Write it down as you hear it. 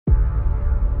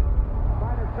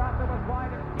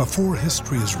Before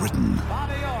history is written,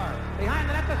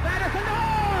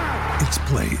 it's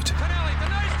played.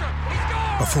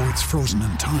 Before it's frozen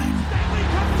in time,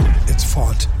 it's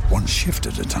fought one shift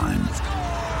at a time.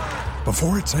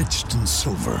 Before it's etched in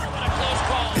silver,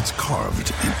 it's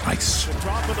carved in ice.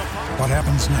 What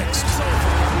happens next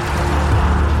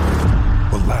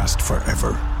will last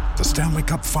forever. The Stanley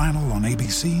Cup Final on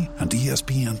ABC and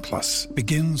ESPN Plus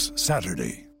begins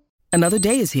Saturday. Another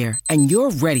day is here, and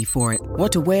you're ready for it.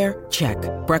 What to wear? Check.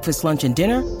 Breakfast, lunch, and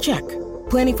dinner? Check.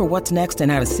 Planning for what's next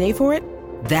and how to save for it?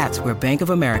 That's where Bank of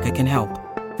America can help.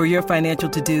 For your financial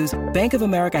to-dos, Bank of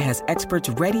America has experts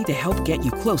ready to help get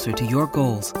you closer to your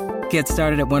goals. Get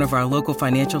started at one of our local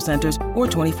financial centers or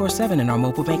 24/7 in our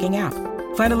mobile banking app.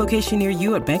 Find a location near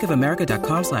you at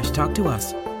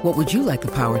bankofamerica.com/talktous. What would you like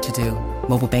the power to do?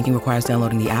 Mobile banking requires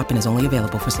downloading the app and is only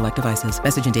available for select devices.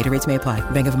 Message and data rates may apply.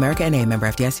 Bank of America N.A., member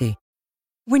FDIC.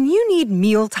 When you need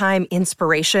mealtime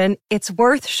inspiration, it's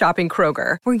worth shopping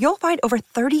Kroger, where you'll find over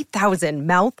 30,000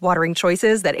 mouth-watering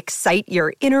choices that excite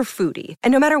your inner foodie.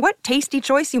 And no matter what tasty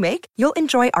choice you make, you'll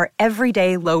enjoy our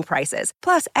everyday low prices,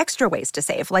 plus extra ways to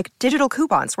save, like digital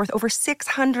coupons worth over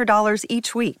 $600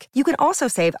 each week. You can also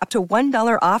save up to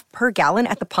 $1 off per gallon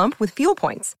at the pump with fuel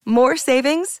points. More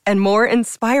savings and more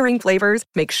inspiring flavors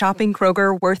make shopping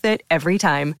Kroger worth it every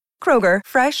time. Kroger,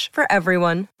 fresh for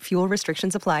everyone. Fuel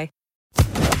restrictions apply.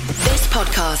 This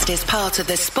podcast is part of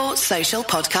the Sports Social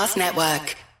Podcast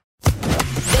Network.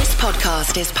 This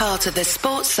podcast is part of the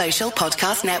Sports Social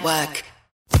Podcast Network.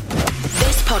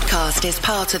 This podcast is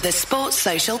part of the Sports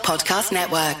Social Podcast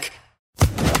Network.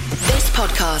 This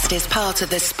podcast is part of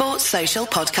the Sports Social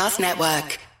Podcast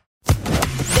Network.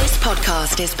 This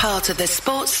podcast is part of the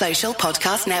Sports Social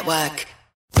Podcast Network.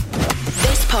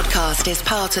 This podcast is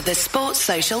part of the Sports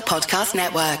Social Podcast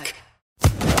Network.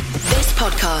 This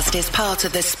podcast is part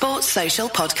of the Sports Social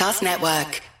Podcast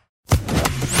Network.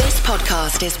 This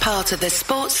podcast is part of the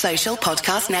Sports Social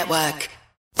Podcast Network.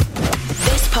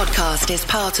 This podcast is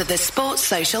part of the Sports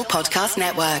Social Podcast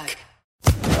Network.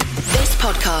 This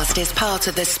podcast is part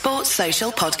of the Sports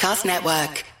Social Podcast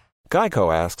Network.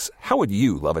 Geico asks, how would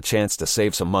you love a chance to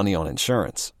save some money on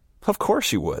insurance? Of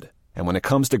course you would. And when it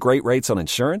comes to great rates on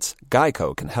insurance,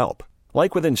 Geico can help.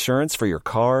 Like with insurance for your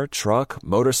car, truck,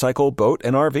 motorcycle, boat,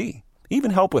 and RV.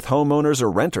 Even help with homeowners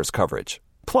or renters coverage.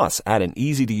 Plus, add an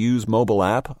easy-to-use mobile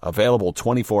app, available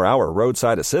 24-hour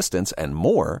roadside assistance, and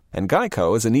more, and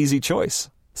Geico is an easy choice.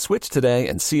 Switch today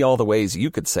and see all the ways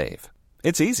you could save.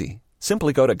 It's easy.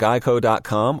 Simply go to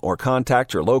geico.com or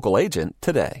contact your local agent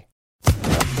today.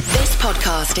 This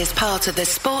podcast is part of the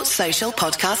Sports Social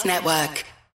Podcast Network.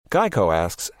 Geico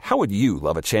asks, how would you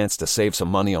love a chance to save some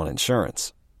money on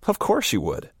insurance? Of course you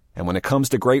would. And when it comes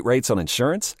to great rates on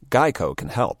insurance, Geico can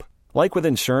help. Like with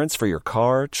insurance for your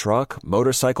car, truck,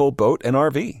 motorcycle, boat, and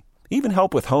RV. Even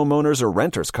help with homeowners or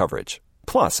renters coverage.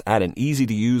 Plus, add an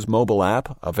easy-to-use mobile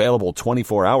app, available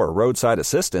 24-hour roadside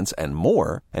assistance, and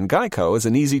more, and Geico is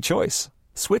an easy choice.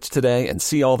 Switch today and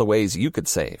see all the ways you could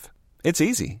save. It's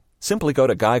easy. Simply go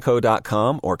to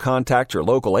geico.com or contact your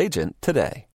local agent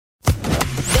today.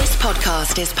 This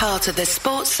podcast is part of the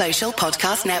Sports Social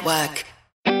Podcast Network.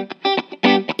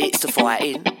 It's the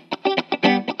fighting.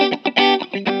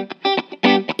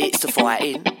 It's the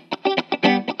fighting.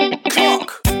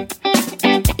 Cock.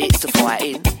 It's the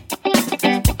fighting.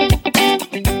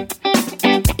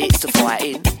 It's the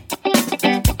fighting.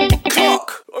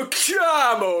 Cock.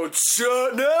 Come on,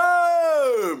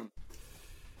 Tottenham.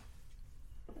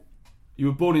 You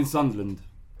were born in Sunderland,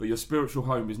 but your spiritual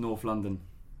home is North London.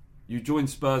 You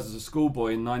joined Spurs as a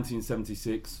schoolboy in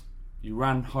 1976. You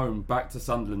ran home back to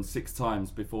Sunderland 6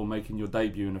 times before making your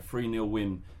debut in a 3-0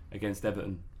 win against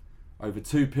Everton. Over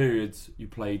 2 periods, you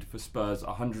played for Spurs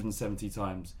 170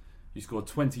 times. You scored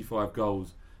 25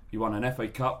 goals. You won an FA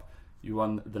Cup, you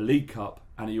won the League Cup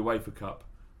and a UEFA Cup.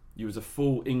 You was a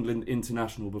full England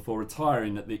international before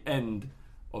retiring at the end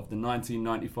of the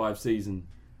 1995 season.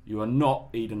 You are not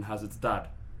Eden Hazard's dad.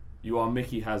 You are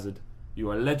Micky Hazard. You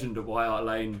are a legend of White Hart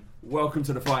Lane. Welcome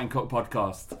to the Fighting Cock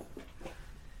podcast.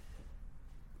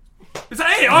 Is that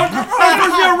it? I was supposed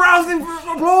to be a rousing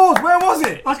applause. Where was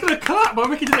it? I was going to clap, but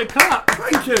Micky didn't clap.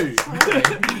 Thank you.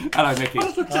 Hello, Micky. I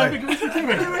was looking at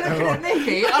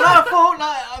Micky, and I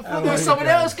thought there was someone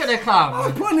else going to come. I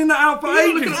was planning that out for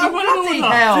ages. Bloody Do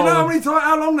hell. you know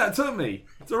how long that took me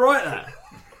to write that?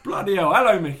 Bloody hell.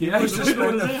 Hello, Micky. You must have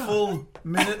spent a full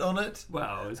minute on it.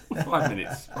 Well, it's 5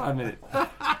 minutes. 5 minutes.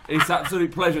 It's an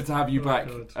absolute pleasure to have you back,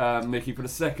 Micky, for the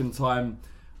second time.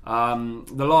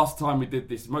 The last time we did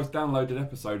this, most downloaded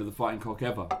episode of the Fighting Cock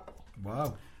ever.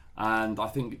 Wow. And I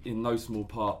think in no small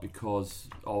part because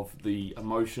of the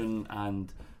emotion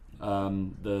and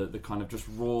the kind of just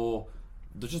raw,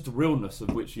 just the realness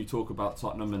of which you talk about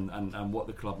Tottenham and what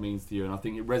the club means to you. And I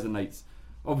think it resonates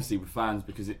obviously with fans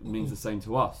because it means the same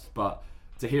to us. But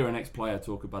to hear an ex-player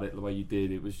talk about it the way you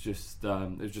did, it was just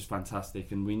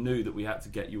fantastic. And we knew that we had to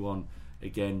get you on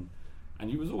again. And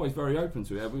he was always very open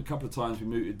to it. A couple of times we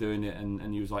mooted doing it,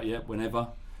 and he was like, "Yeah, whenever."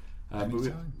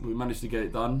 We managed to get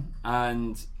it done,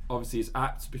 and obviously it's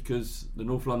apt because the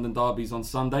North London derby's on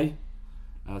Sunday,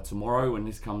 tomorrow when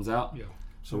this comes out. Yeah.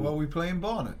 So are we playing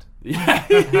Barnet?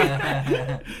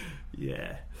 Yeah.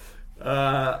 Yeah.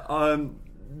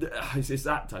 It's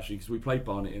apt actually because we played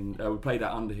Barnet we played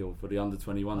at Underhill for the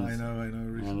under-21s. I know.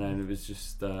 Recently. And then it was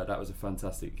just that was a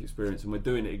fantastic experience, and we're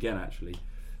doing it again actually.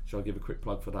 Shall I give a quick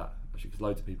plug for that? Actually, because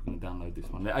loads of people can download this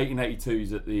one. The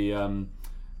 1882s at the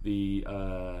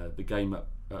game at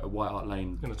White Hart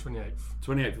Lane. On the 28th.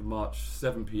 28th of March,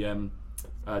 7 p.m.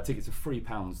 Tickets are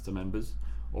 £3 to members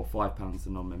or £5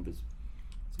 to non-members.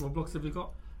 So what blocks have you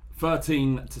got?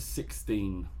 13 to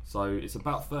 16. So it's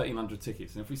about 1,300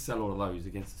 tickets, and if we sell all of those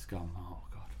against the Scum, oh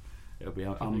god, it'll be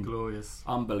glorious,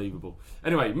 unbelievable.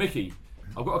 Anyway, Mickey,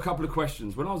 I've got a couple of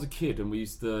questions. When I was a kid and we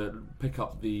used to pick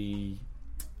up the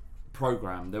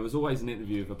programme, there was always an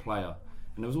interview of a player,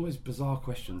 and there was always bizarre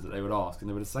questions that they would ask, and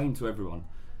they were the same to everyone.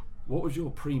 What was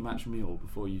your pre-match meal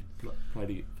before you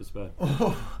played for Spurs?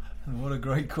 Oh, what a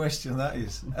great question that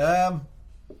is.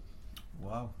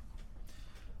 Wow.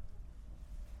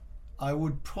 I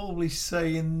would probably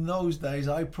say in those days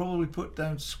I probably put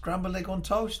down scrambled egg on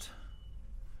toast.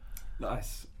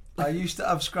 Nice. I used to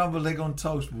have scrambled egg on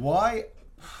toast. Why?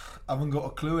 I haven't got a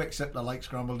clue, except I like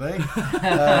scrambled egg.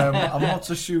 I'm not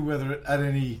so sure whether it had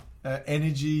any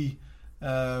energy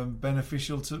benefits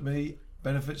to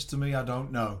me. I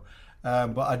don't know,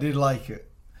 but I did like it.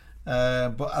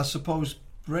 But I suppose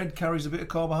bread carries a bit of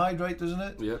carbohydrate, doesn't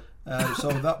it? Yep. So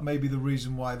that may be the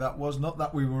reason why that was. Not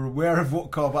that we were aware of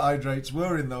what carbohydrates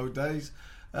were in those days.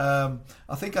 I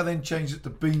think I then changed it to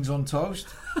beans on toast,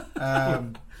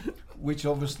 which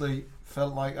obviously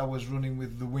felt like I was running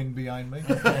with the wind behind me.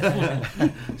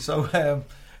 So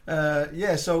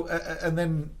and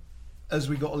then as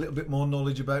we got a little bit more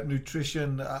knowledge about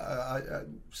nutrition, I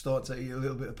started to eat a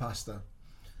little bit of pasta.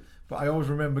 But I always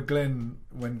remember Glenn,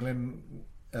 when Glenn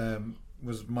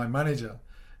was my manager,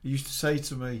 he used to say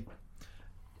to me,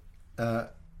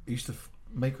 he used to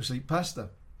make us eat pasta.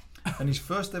 And his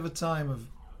first ever time of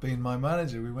being my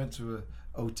manager, we went to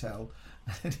a hotel,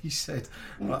 and he said,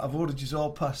 right, I've ordered you all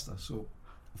pasta. So,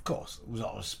 of course, it was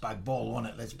all a spag bol,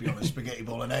 wasn't it? Let's be honest, spaghetti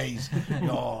bolognese.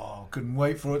 Oh, couldn't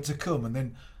wait for it to come. And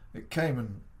then it came,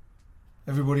 and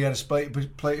everybody had a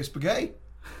plate of spaghetti.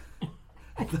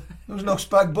 There was no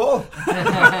spag bol.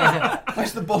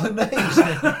 That's the bolognese.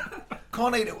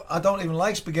 Can't eat it. I don't even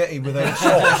like spaghetti without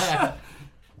sauce.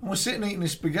 And we're sitting eating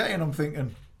this spaghetti, and I'm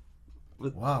thinking,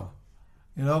 wow,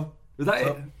 you know. Was that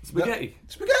it? Spaghetti?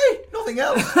 Spaghetti, nothing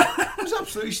else. It was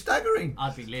absolutely staggering.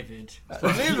 I'd be livid.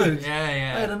 Livid?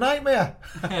 Yeah. I had a nightmare.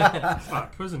 It's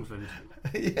like prison food.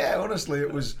 Yeah, honestly,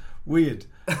 it was weird.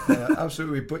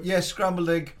 Absolutely weird. But yes, scrambled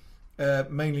egg,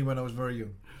 mainly when I was very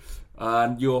young.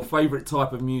 And your favourite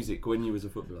type of music when you was a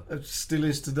footballer? It still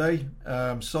is today.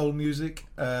 Soul music.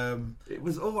 It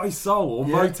was always soul or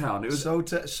Motown. It was soul,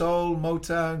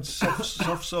 Motown,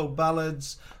 soft soul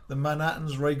ballads. The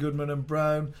Manhattans, Ray Goodman and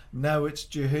Brown. Now it's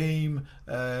Jaheim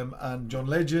and John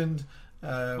Legend.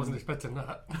 Wasn't expecting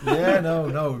that. Yeah,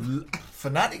 no,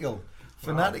 fanatical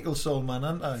soul man,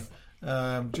 aren't I?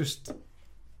 Just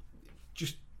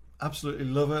absolutely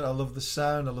love it. I love the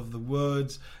sound. I love the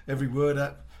words. Every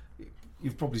word.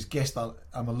 You've probably guessed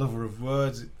I'm a lover of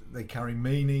words. They carry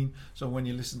meaning. So when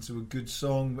you listen to a good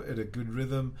song at a good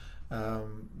rhythm,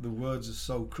 the words are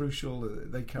so crucial.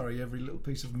 They carry every little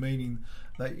piece of meaning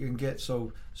that you can get.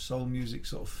 So soul music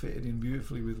sort of fitted in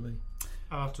beautifully with me.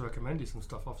 I'll have to recommend you some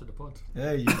stuff after the pod.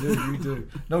 Yeah, you do.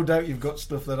 No doubt you've got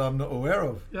stuff that I'm not aware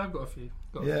of. Yeah, I've got a few.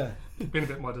 Been a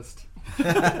bit modest.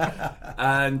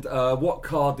 And what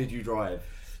car did you drive?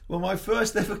 Well, my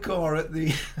first ever car at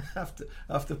the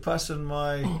after passing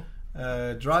my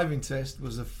driving test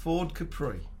was a Ford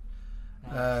Capri.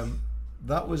 Nice.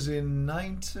 That was in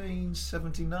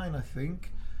 1979, I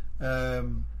think.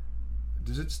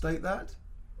 Does it state that?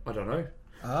 I don't know.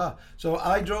 So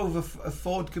I drove a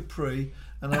Ford Capri,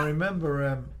 and I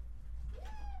remember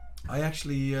I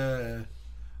actually I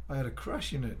had a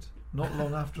crash in it not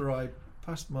long after I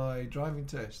passed my driving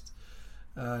test,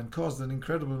 and caused an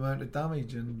incredible amount of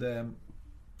damage. And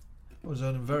I was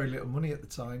earning very little money at the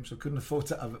time, so I couldn't afford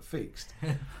to have it fixed.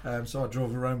 So I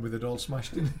drove around with it all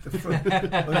smashed in at the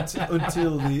front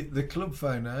until the club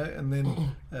found out, and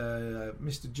then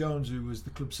Mr. Jones, who was the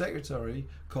club secretary,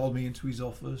 called me into his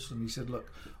office and he said,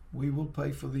 look, we will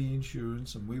pay for the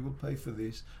insurance and we will pay for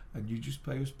this, and you just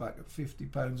pay us back at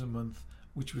 £50 a month,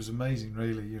 which was amazing,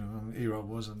 really. You know, here I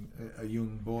was, a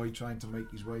young boy trying to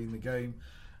make his way in the game,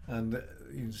 and it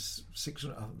was it's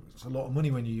a lot of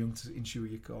money when you're young to insure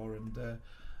your car, and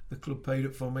the club paid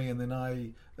it for me, and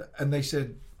then they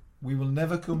said, we will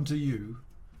never come to you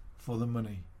for the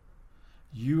money.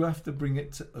 You have to bring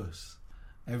it to us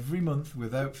every month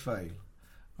without fail,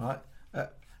 right?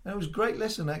 And it was a great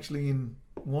lesson, actually, in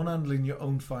one, handling your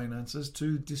own finances,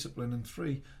 two, discipline, and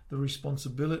three, the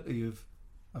responsibility of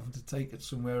having to take it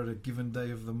somewhere at a given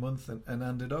day of the month and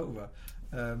hand it over.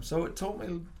 So it taught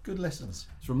me good lessons.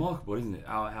 It's remarkable, isn't it,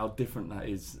 how different that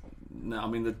is now. I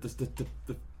mean,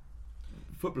 the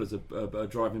footballers are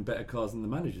driving better cars than the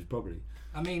managers, probably.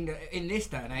 I mean, in this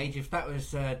day and age, if that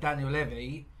was Daniel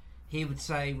Levy, he would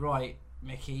say, right,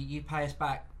 Mickey, you pay us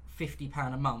back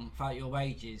 £50 a month out your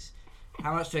wages.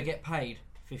 How much do I get paid?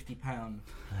 £50.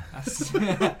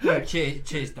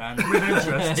 Cheers, Dan. With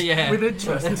interest. Yeah. With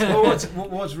interest. Well,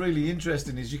 what's really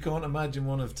interesting is you can't imagine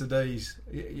one of today's.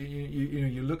 You know,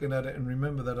 you're looking at it and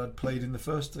remember that I'd played in the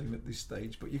first team at this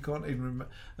stage, but you can't even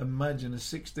imagine a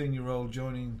 16-year-old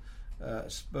joining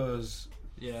Spurs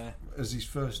as his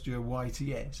first year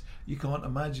YTS. You can't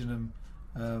imagine him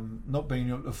not being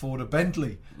able to afford a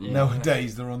Bentley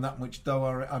nowadays. They're on that much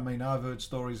dough. I mean, I've heard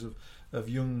stories of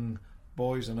young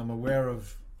boys, and I'm aware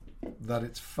of that.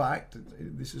 It's fact.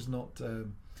 This is not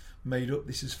made up.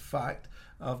 This is fact.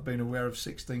 I've been aware of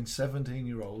 16,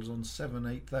 17-year-olds on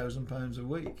 £7,000-8,000 a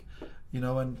week. You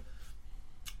know, and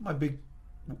my big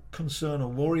concern or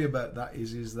worry about that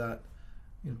is that,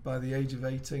 you know, by the age of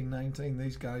 18, 19,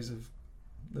 these guys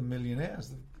they're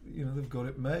millionaires. They've got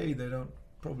it made. They don't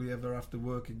probably ever have to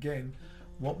work again.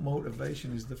 What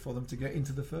motivation is there for them to get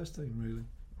into the first team, really?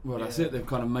 Well, that's it. They've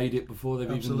kind of made it before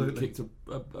they've even kicked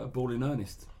a ball in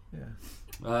earnest. Yeah.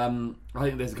 I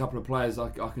think there's a couple of players I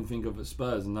can think of at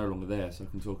Spurs and no longer there, so I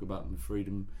can talk about them with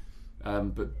freedom.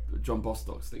 But John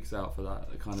Bostock sticks out for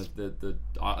that. The kind of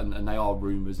and they are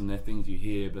rumours and they're things you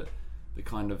hear, but the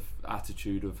kind of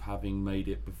attitude of having made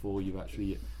it before you've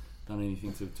actually done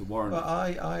anything to warrant it.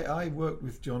 I worked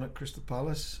with John at Crystal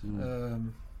Palace,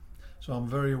 so I'm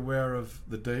very aware of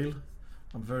the deal.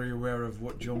 I'm very aware of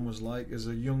what John was like. As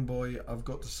a young boy, I've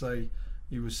got to say,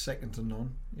 he was second to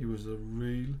none. He was a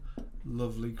real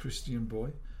lovely Christian boy.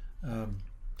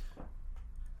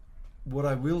 What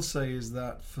I will say is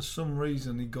that for some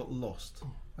reason he got lost.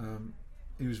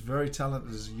 He was very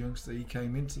talented as a youngster. He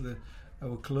came into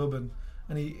our club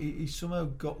and he somehow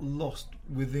got lost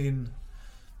within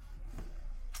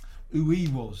who he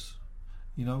was.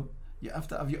 You know, you have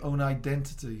to have your own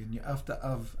identity and you have to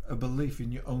have a belief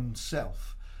in your own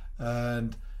self.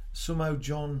 And somehow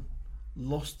John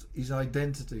lost his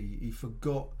identity. He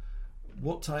forgot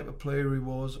what type of player he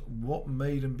was, what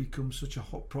made him become such a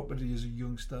hot property as a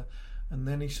youngster, and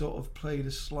then he sort of played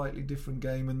a slightly different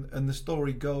game. And the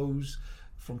story goes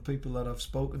from people that I've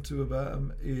spoken to about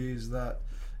him is that,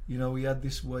 you know, he had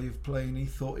this way of playing. He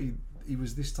thought he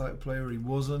was this type of player. He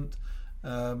wasn't.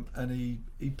 And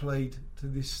he played to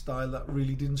this style that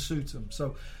really didn't suit him.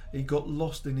 So he got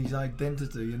lost in his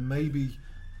identity, and maybe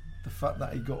the fact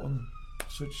that he got on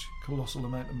such colossal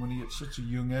amount of money at such a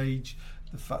young age,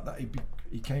 the fact that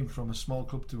he came from a small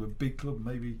club to a big club,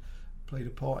 maybe played a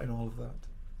part in all of that.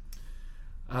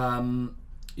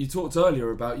 You talked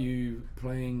earlier about you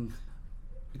playing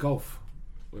golf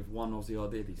with one Aussie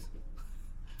Ardiles.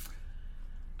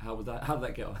 How did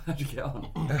that get on? How did you get on?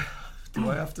 Do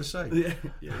I have to say?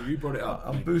 Yeah, you brought it up.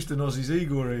 I'm boosting Aussie's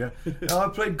ego here. I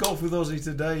played golf with Aussie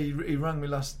today. He rang me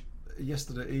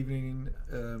yesterday evening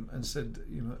and said,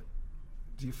 you know,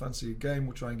 do you fancy a game?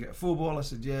 We'll try and get a full ball. I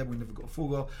said, yeah, we never got a full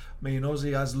ball. Me and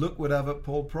Aussie, as luck would have it,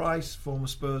 Paul Price, former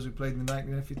Spurs who played in the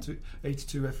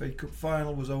 1982 FA Cup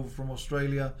final, was over from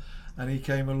Australia, and he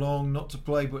came along not to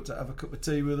play but to have a cup of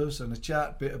tea with us and a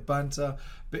chat, bit of banter,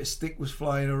 bit of stick was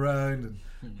flying around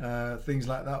and things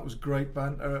like that. It was great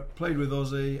banter. Played with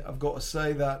Aussie. I've got to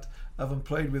say that having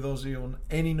played with Aussie on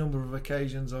any number of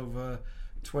occasions over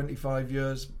 25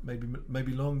 years,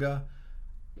 maybe longer,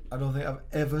 I don't think I've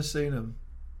ever seen him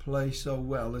play so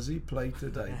well as he played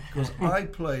today, because I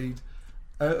played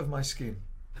out of my skin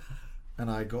and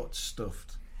I got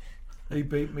stuffed. He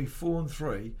beat me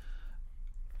 4-3.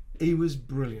 He was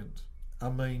brilliant. I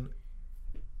mean,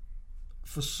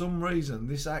 for some reason,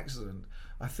 this accident,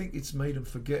 I think it's made him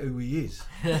forget who he is.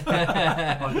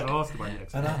 I was going to ask about the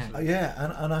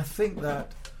accident. And I think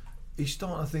that he's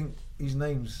starting to think his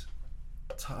name's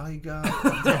Tiger,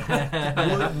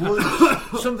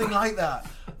 Woods, something like that.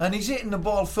 And he's hitting the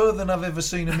ball further than I've ever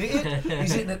seen him hit it.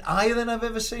 He's hitting it higher than I've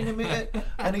ever seen him hit it.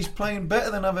 And he's playing better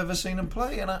than I've ever seen him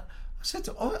play. And I said,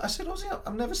 Ozzy,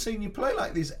 I've never seen you play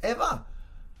like this, ever.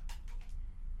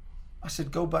 I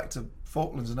said, go back to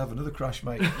Falklands and have another crash,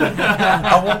 mate.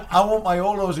 I want my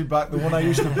old Ozzy back, the one I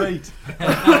used to beat.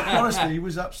 Honestly, he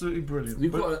was absolutely brilliant.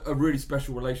 You've got a really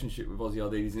special relationship with Ozzy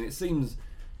Ardiles, and it seems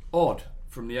odd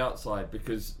from the outside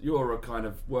because you're a kind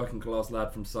of working class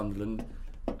lad from Sunderland,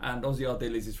 and Ozzy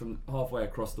Ardiles is from halfway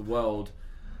across the world,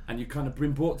 and you've kind of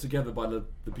been brought together by the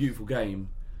beautiful game.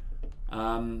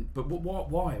 But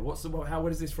why? Where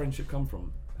does this friendship come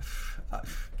from?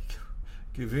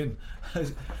 Give in.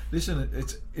 Listen,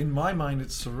 it's in my mind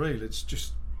it's surreal.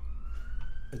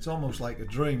 It's almost like a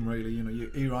dream, really. You know,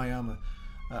 here I am,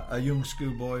 a young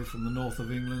schoolboy from the north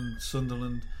of England,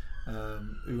 Sunderland,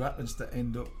 who happens to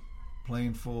end up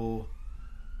playing for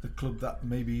the club that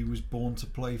maybe he was born to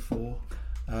play for,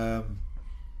 and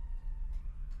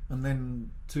then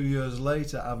 2 years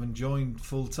later, having joined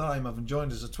full time, having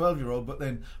joined as a 12-year-old, but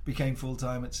then became full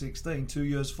time at 16. 2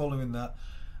 years following that,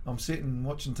 I'm sitting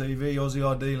watching TV. Ozzy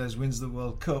Ardiles wins the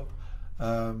World Cup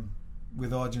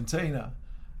with Argentina.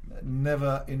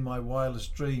 Never in my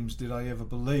wildest dreams did I ever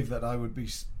believe that I would be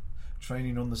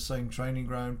training on the same training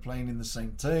ground, playing in the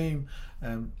same team,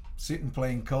 sitting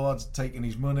playing cards, taking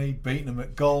his money, beating him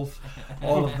at golf.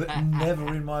 All of that,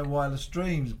 never in my wildest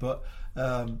dreams. But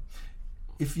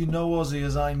if you know Ozzy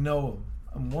as I know him,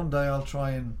 and one day I'll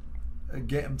try and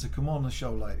get him to come on a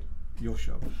show like your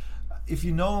show. If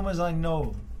you know him as I know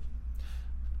him,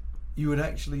 you would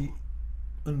actually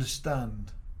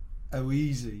understand how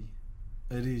easy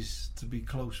it is to be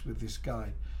close with this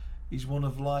guy. He's one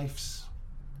of life's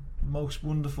most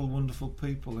wonderful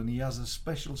people, and he has a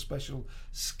special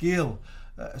skill,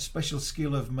 a special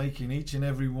skill of making each and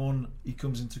every one he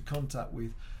comes into contact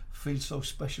with feel so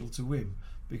special to him,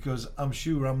 because I'm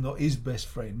sure I'm not his best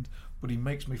friend, but he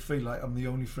makes me feel like I'm the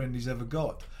only friend he's ever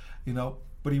got, you know.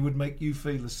 But he would make you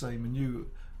feel the same, and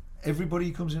everybody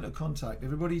he comes into contact,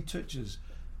 everybody he touches,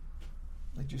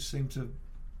 they just seem to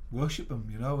worship him,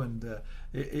 you know, and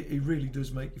it really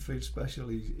does make you feel special.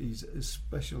 He's a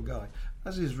special guy,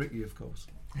 as is Ricky, of course.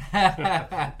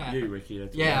 You, Ricky.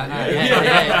 Yeah,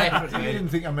 I know. You didn't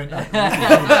think I meant that.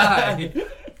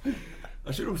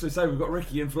 I should also say we've got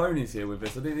Ricky and Flonies here with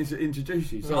us. I didn't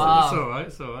introduce you. Sorry.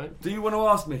 It's all right. Do you want to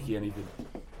ask Micky anything?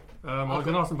 I was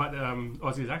going to ask him about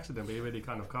Ozzy's accident, but he really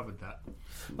kind of covered that.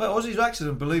 Well, Ozzy's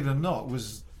accident, believe it or not,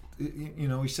 was, you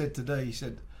know, he said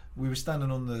we were standing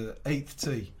on the 8th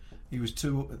tee. He was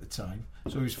 2 up at the time,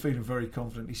 so he was feeling very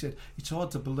confident. He said, it's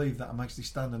hard to believe that I'm actually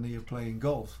standing here playing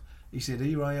golf. He said,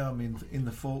 here I am in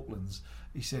the Falklands.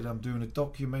 He said, I'm doing a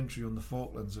documentary on the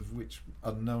Falklands, of which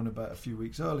I'd known about a few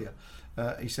weeks earlier.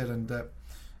 He said, and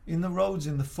in the roads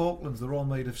in the Falklands, they're all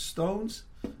made of stones.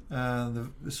 The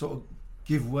sort of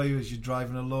give way as you're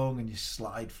driving along, and you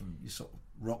sort of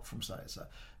rock from side to side.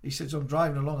 He said, so I'm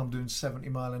driving along, I'm doing 70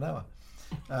 mile an hour,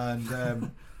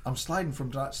 and I'm sliding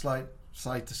from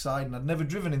side to side, and I'd never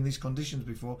driven in these conditions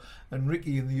before, and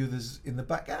Ricky and the others in the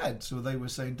back had, so they were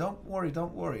saying, don't worry.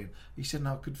 And he said,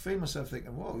 now I could feel myself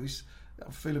thinking, whoa,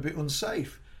 I feel a bit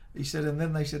unsafe. He said, and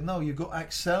then they said, no, you've got to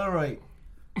accelerate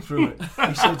through it.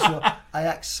 He said, so I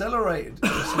accelerated. He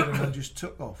said, and I just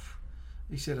took off.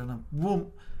 He said, and I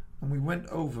whoomp. And we went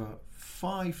over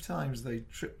 5 times. They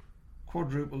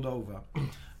quadrupled over.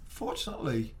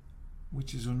 Fortunately,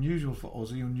 which is unusual for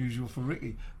Ozzy, unusual for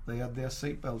Ricky, they had their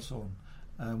seatbelts on,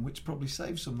 which probably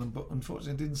saved some of them, but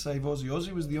unfortunately didn't save Ozzy.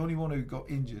 Ozzy was the only one who got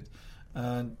injured,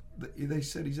 and they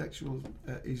said his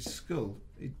skull,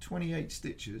 he had 28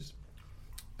 stitches,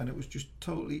 and it was just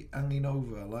totally hanging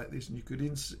over like this, and you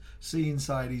could see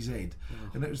inside his head.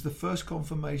 And it was the first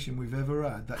confirmation we've ever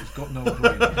had that he's got no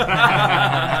brain.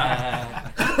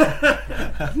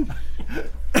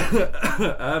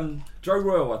 Joe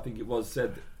Royle, I think it was,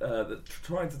 said that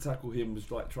trying to tackle him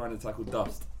was like trying to tackle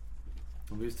dust.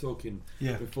 And we was talking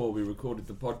before we recorded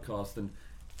the podcast, and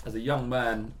as a young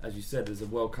man, as you said, as a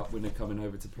World Cup winner coming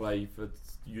over to play for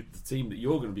the team that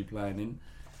you're going to be playing in,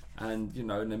 and you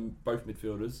know, and then both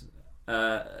midfielders,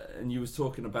 and you was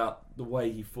talking about the way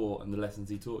he fought and the lessons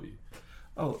he taught you.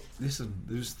 Oh, listen,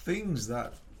 there's things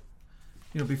that,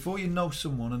 you know, before you know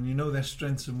someone and you know their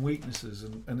strengths and weaknesses,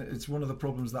 and it's one of the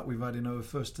problems that we've had in our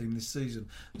first team this season.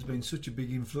 There's been such a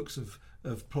big influx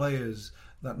of players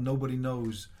that nobody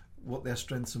knows what their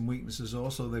strengths and weaknesses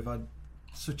are. So they've had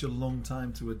such a long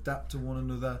time to adapt to one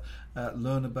another,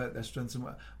 learn about their strengths. And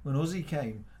when Ozzy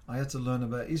came, I had to learn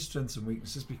about his strengths and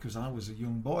weaknesses because I was a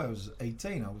young boy. I was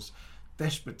 18. I was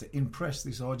desperate to impress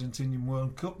this Argentinian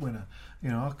World Cup winner.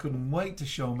 I couldn't wait to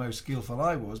show him how skillful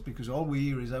I was, because all we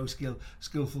hear is how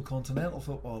skillful continental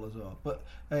footballers are. But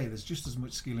hey, there's just as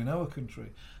much skill in our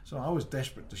country. So I was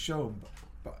desperate to show him.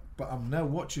 But I'm now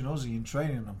watching Ozzy in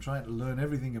training, and I'm trying to learn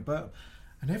everything about him.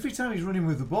 And every time he's running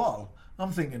with the ball,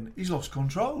 I'm thinking, he's lost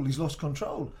control.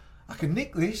 I can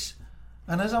nick this.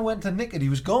 And as I went to nick it, he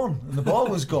was gone, and the ball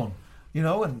was gone.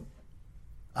 And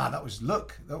that was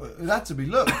luck. It had to be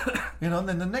luck. And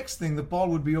then the next thing, the ball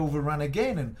would be overrun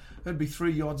again, and it'd be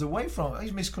 3 yards away from it.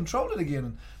 He's miscontrolled it again,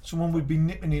 and someone would be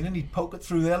nipping in, and he'd poke it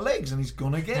through their legs, and he's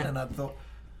gone again. And I thought,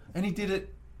 and he did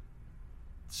it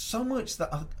so much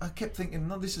that I kept thinking,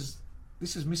 no, this is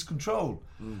miscontrol.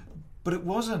 But it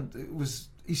wasn't. It was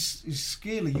his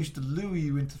skill. He used to lure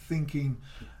you into thinking,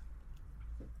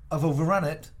 I've overrun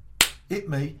it, hit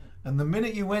me, and the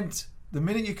minute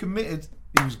you committed,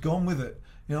 he was gone with it.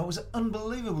 It was an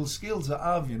unbelievable skill to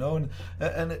have,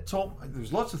 and it taught.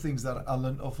 There's lots of things that I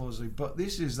learned off Ozzy, but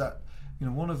this is that,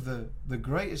 one of the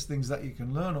greatest things that you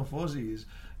can learn off Ozzy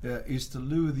is to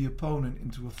lure the opponent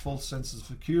into a false sense of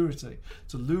security,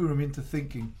 to lure him into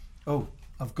thinking, oh,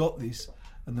 I've got this,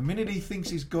 and the minute he thinks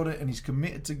he's got it and he's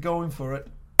committed to going for it,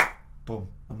 boom,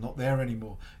 I'm not there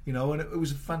anymore. And it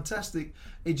was a fantastic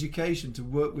education to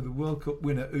work with a World Cup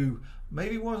winner who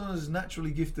maybe wasn't as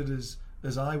naturally gifted as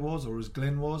I was or as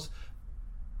Glenn was,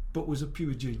 but was a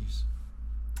pure genius.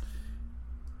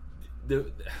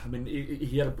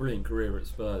 He had a brilliant career at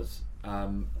Spurs,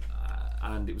 and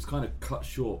it was kind of cut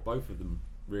short, both of them,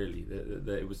 really.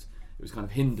 It was kind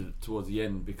of hindered towards the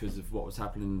end because of what was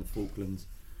happening in the Falklands.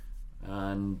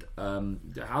 And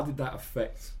how did that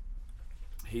affect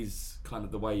his kind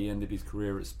of the way he ended his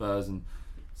career at Spurs, and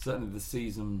certainly the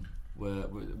season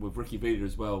with Ricky Villa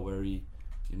as well, where he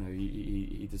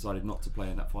decided not to play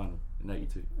in that final in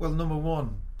 '82. Well, number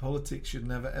one, politics should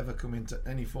never ever come into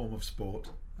any form of sport,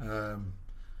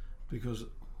 because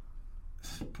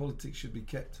politics should be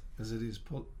kept as it is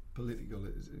political.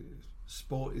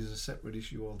 Sport is a separate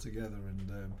issue altogether,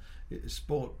 and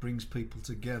sport brings people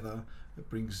together, it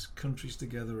brings countries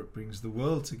together, it brings the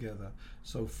world together.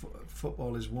 So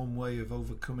football is one way of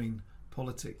overcoming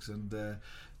politics, and to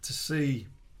see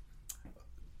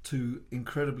two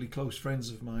incredibly close friends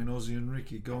of mine, Ozzy and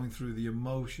Ricky, going through the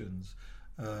emotions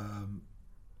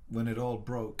when it all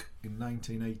broke in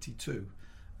 1982.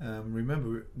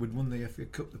 Remember, we'd won the FA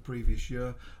Cup the previous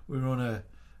year. We were on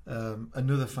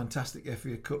another fantastic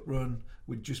FA Cup run.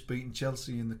 We'd just beaten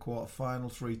Chelsea in the quarter-final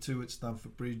 3-2 at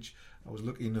Stamford Bridge. I was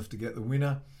lucky enough to get the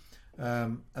winner.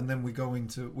 And then we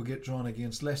get drawn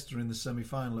against Leicester in the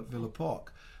semi-final at Villa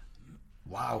Park.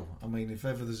 Wow, if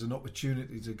ever there's an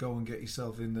opportunity to go and get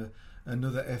yourself in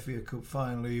another FA Cup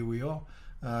final, here we are.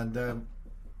 And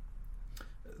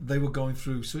they were going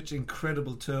through such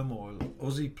incredible turmoil.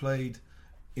 Ozzy played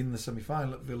in the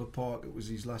semi-final at Villa Park. It was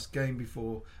his last game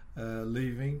before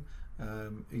leaving.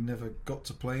 He never got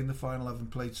to play in the final, having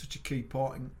played such a key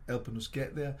part in helping us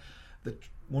get there.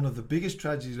 One of the biggest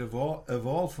tragedies of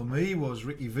all for me was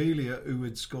Ricky Villa, who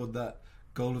had scored that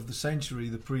goal of the century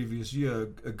the previous year,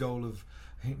 a goal of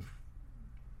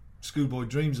schoolboy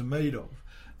dreams are made of.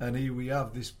 And here we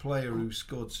have this player who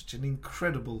scored such an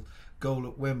incredible goal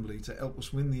at Wembley to help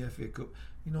us win the FA Cup.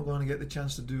 You're not going to get the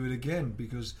chance to do it again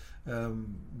because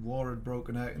war had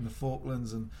broken out in the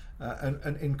Falklands, and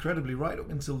incredibly, right up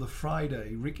until the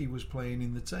Friday, Ricky was playing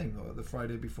in the team, or the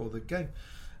Friday before the game.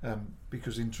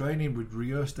 Because in training we'd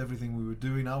rehearsed everything we were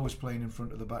doing. I was playing in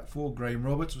front of the back four, Graham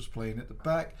Roberts was playing at the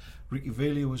back, Ricky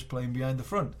Villa was playing behind the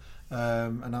front,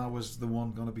 and I was the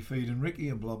one going to be feeding Ricky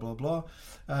and blah blah blah.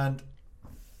 And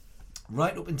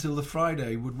right up until the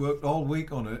Friday we'd worked all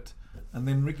week on it, and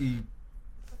then Ricky,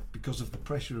 because of the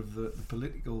pressure of the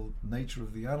political nature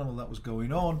of the animal that was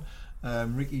going on,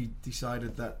 Ricky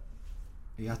decided that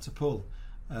he had to pull,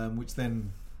 which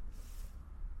then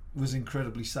was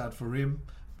incredibly sad for him.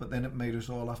 But then it made us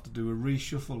all have to do a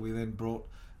reshuffle. We then brought,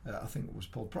 I think it was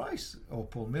Paul Price or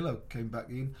Paul Miller came back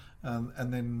in,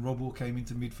 and then Robbo came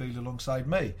into midfield alongside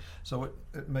me. So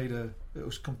it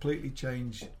was completely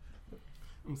changed.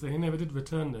 So he never did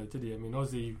return though, did he?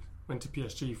 Ozzy went to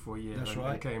PSG for a year. That's and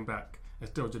right. Came back and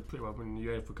still did pretty well in the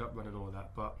UEFA Cup run and all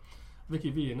that. But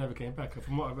Ricky Villa never came back. And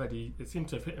from what I read, it seemed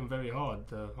to have hit him very hard,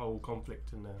 the whole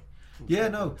conflict and yeah,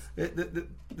 no.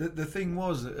 The thing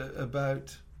was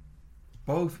about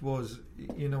both was,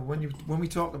 when we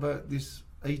talk about this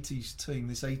 80s team,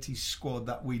 this 80s squad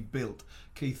that we built,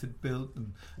 Keith had built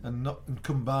and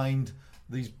combined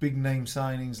these big name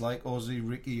signings like Ozzy,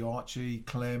 Ricky, Archie,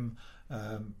 Clem,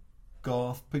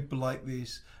 Garth, people like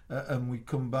this, and we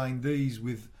combine these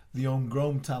with the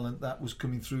homegrown talent that was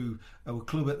coming through our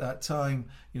club at that time.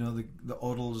 You know, the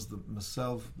Oddles,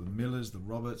 myself, the Millers, the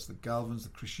Roberts, the Galvins, the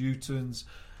Chris Hutons,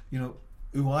 you know,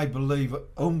 who I believe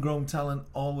homegrown talent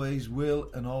always will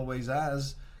and always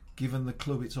has given the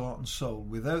club its heart and soul.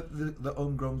 Without the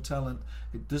homegrown talent,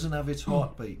 it doesn't have its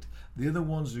heartbeat. They're the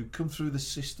ones who come through the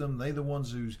system. They're the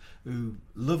ones who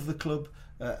love the club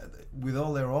with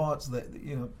all their hearts. That,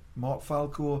 you know, Mark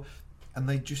Falco, and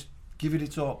they just give it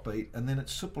its heartbeat, and then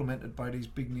it's supplemented by these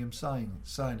big name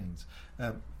signings.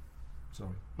 Sorry.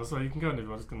 No, sorry, you can go on. I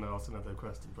was just going to ask another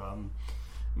question, but I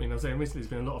mean, I was saying recently there's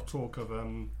been a lot of talk of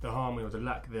the harmony or the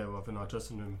lack thereof in our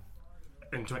dressing room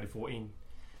in 2014.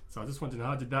 So I just wondering,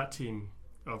 how did that team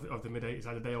of the mid 80s,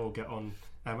 how did they all get on?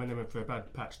 And when they went for a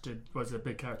bad patch, was there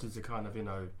big characters to kind of, you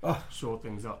know, shore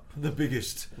things up? The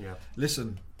biggest. Yeah.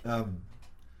 Listen, I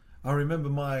remember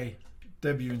my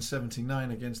debut in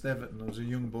 '79 against Everton. I was a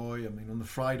young boy. I mean, on the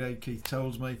Friday, Keith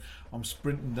tells me I'm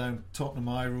sprinting down Tottenham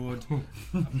High Road,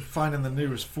 I'm finding the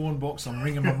nearest phone box. I'm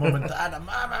ringing my mum and dad.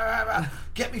 Mama,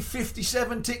 get me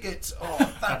 57 tickets. Oh,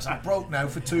 thanks, I'm broke now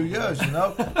for 2 years. You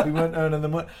know, we weren't earning the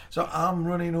money. So I'm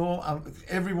running home.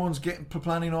 Everyone's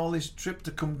planning all this trip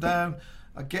to come down.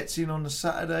 I gets in on the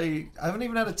Saturday. I haven't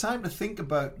even had a time to think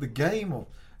about the game or.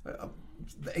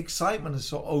 The excitement is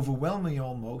so overwhelming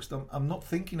almost. I'm not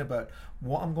thinking about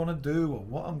what I'm going to do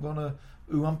or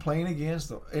who I'm playing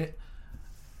against. And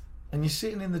you're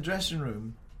sitting in the dressing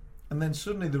room, and then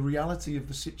suddenly the reality of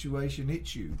the situation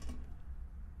hits you,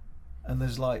 and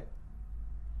there's like,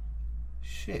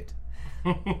 shit,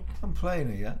 I'm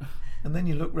playing here. And then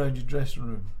you look round your dressing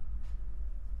room.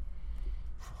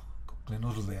 Got Glenn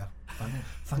Huddle there.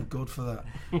 Thank God for that.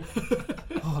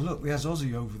 Oh, look, there's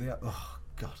Ozzy over there. Oh,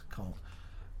 God, I can't.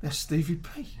 There's Stevie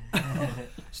P,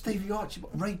 Stevie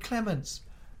Archibald, Ray Clements,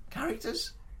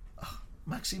 characters.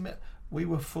 Maxime, we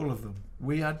were full of them.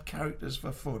 We had characters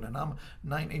for fun, and I'm a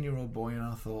 19-year-old boy, and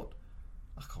I thought,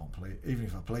 I can't play. Even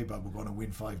if I play bad, we're going to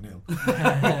win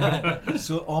 5-0.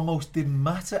 So it almost didn't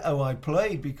matter how I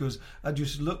played because I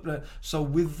just looked at. So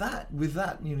with that,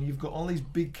 you know, you've got all these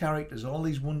big characters, all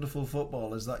these wonderful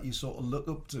footballers that you sort of look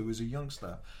up to as a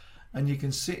youngster, and you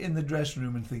can sit in the dressing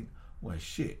room and think, well,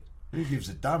 shit. Who gives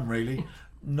a damn, really?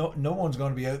 No one's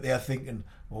going to be out there thinking,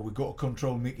 well, we've got to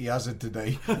control Micky Hazard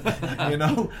today. You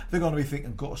know, they're going to be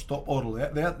thinking, got to stop Oddle.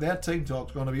 Their team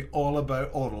talk's going to be all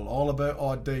about Oddle, all about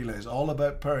our dealers, all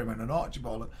about Perryman and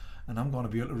Archibald, and I'm going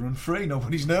to be able to run free.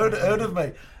 Nobody's heard of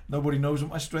me. Nobody knows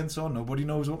what my strengths are. Nobody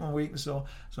knows what my weaknesses are.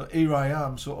 So here I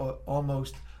am, sort of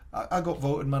almost. I got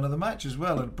voted man of the match as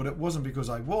well, but it wasn't because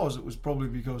I was. It was probably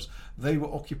because they were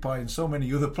occupying so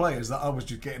many other players that I was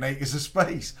just getting acres of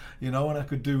space, you know, and I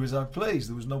could do as I pleased.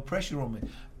 There was no pressure on me.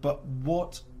 But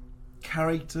what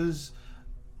characters,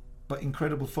 but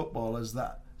incredible footballers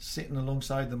that sitting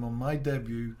alongside them on my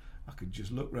debut, I could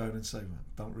just look round and say, well,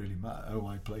 it don't really matter how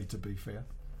I played, to be fair.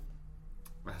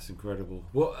 That's incredible.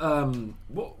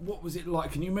 What was it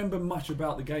like? Can you remember much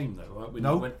about the game though? Right? When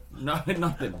No. No,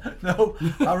 nothing. No,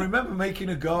 I remember making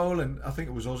a goal, and I think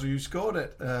it was Ozzy who scored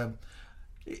it.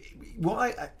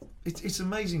 It's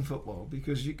amazing football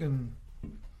because you can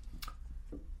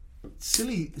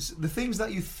the things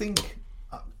that you think.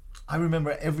 I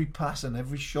remember every pass and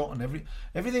every shot and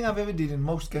everything I've ever did in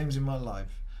most games in my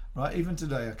life. Right, even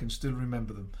today I can still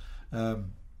remember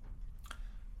them.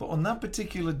 But on that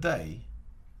particular day,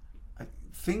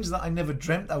 things that I never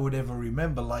dreamt I would ever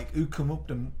remember, like who come up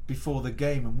to them before the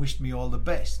game and wished me all the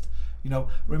best. You know,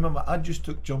 remember I just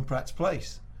took John Pratt's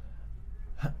place.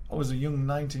 I was a young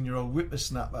 19-year-old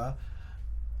whippersnapper,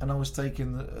 and I was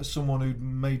taking someone who'd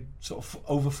made sort of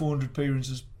over 400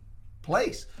 appearances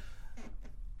place.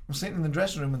 I'm sitting in the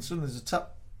dressing room and suddenly there's a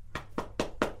tap.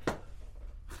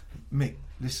 Mick,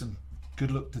 listen,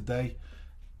 good luck today.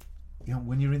 You know,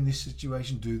 when you're in this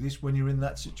situation, do this. When you're in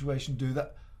that situation, do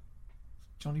that.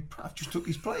 Johnny Pratt just took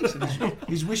his place, and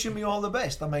he's wishing me all the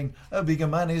best. I mean, how big a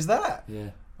man is that? Yeah.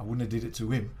 I wouldn't have did it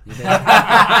to him.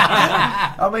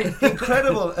 I mean,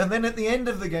 incredible. And then at the end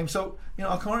of the game, so, you know,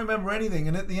 I can't remember anything.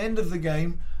 And at the end of the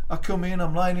game, I come in,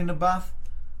 I'm lying in the bath.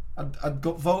 I'd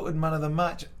got voted man of the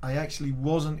match. I actually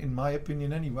wasn't, in my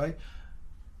opinion anyway.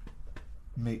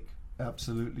 Mick,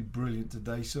 absolutely brilliant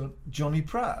today. So, Johnny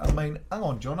Pratt, I mean, hang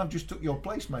on, John, I've just took your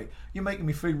place, mate. You're making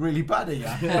me feel really bad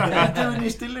here. You're doing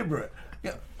this deliberate.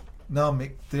 Yeah. No,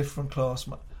 Mick, different class,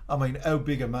 mate. I mean, how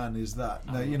big a man is that?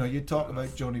 Now, you know, you talk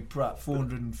about Johnny Pratt,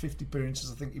 450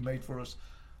 appearances I think he made for us.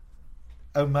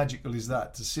 how magical is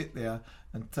that, to sit there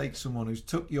and take someone who's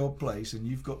took your place and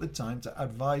you've got the time to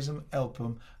advise them, help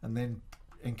them, and then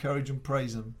encourage them,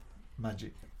 praise them?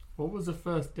 Magic. What was the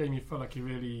first game you felt like you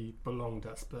really belonged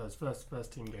at Spurs?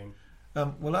 First team game?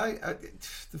 The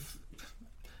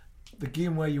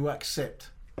game where you accept,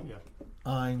 yeah,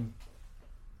 I'm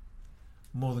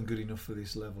more than good enough for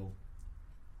this level.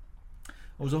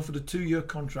 I was offered a 2-year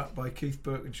contract by Keith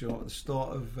Birkinshaw at the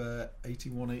start of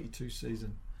 81-82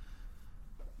 season.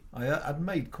 I'd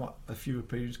made quite a few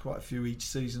appearances, quite a few each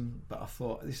season, but I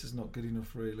thought this is not good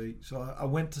enough really. So I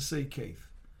went to see Keith.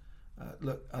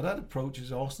 Look, I'd had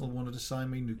approaches. Arsenal wanted to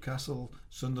sign me, Newcastle,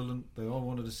 Sunderland, they all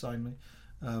wanted to sign me.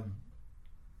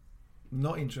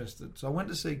 Not interested. So I went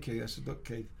to see Keith. I said, look,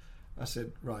 Keith, I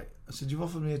said, right. I said, you've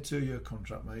offered me a 2-year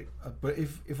contract, mate. But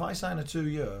if I sign a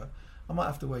 2-year, I might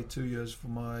have to wait 2 years for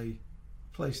my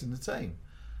place in the team.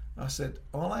 I said,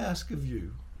 all I ask of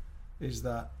you is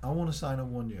that I want to sign a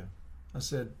 1 year. I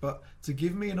said, but to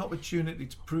give me an opportunity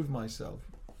to prove myself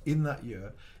in that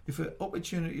year, if an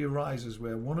opportunity arises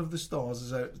where one of the stars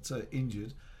is out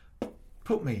injured,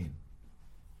 put me in.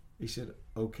 He said,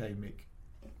 okay, Mick,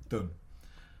 done.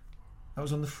 That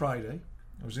was on the Friday.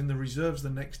 I was in the reserves the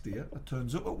next day. I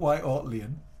turns up at White Hart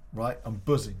Lane, right? I'm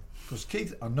buzzing because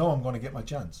Keith, I know I'm going to get my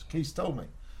chance. Keith's told me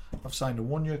I've signed a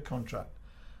 1-year contract.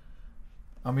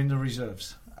 I'm in the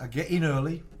reserves. I get in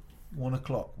early, 1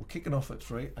 o'clock. We're kicking off at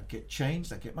 3. I get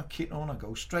changed. I get my kit on. I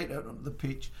go straight out onto the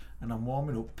pitch and I'm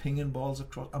warming up, pinging balls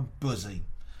across. I'm buzzing.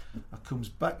 I comes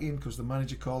back in because the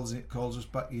manager calls us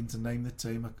back in to name the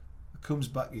team. I comes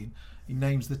back in. He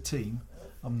names the team.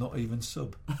 I'm not even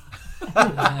sub.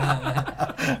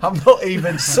 I'm not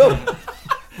even sub.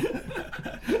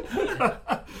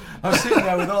 I'm sitting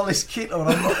there with all this kit on.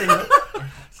 I'm not even.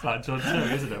 It's like John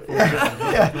Terry, isn't it?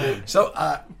 Yeah. So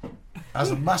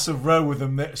has a massive row with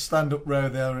them, stand-up row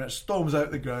there, and it storms out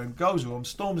the ground, goes home,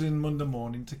 storms in Monday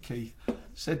morning to Keith.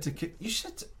 Said to Keith, you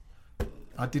said.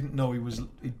 I didn't know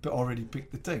he'd already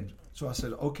picked the team, so I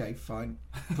said, okay, fine,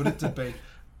 put it to bed.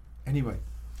 Anyway.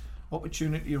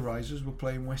 Opportunity arises. We're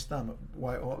playing West Ham at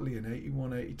White Hart Lane,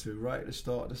 81-82, right at the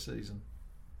start of the season.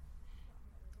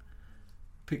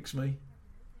 Picks me.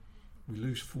 We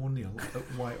lose 4-0 at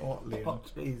White Hart Lane. Oh,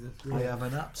 Jesus. I have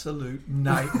an absolute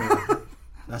nightmare.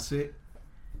 That's it.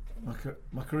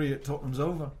 My career at Tottenham's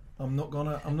over. I'm not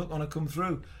gonna come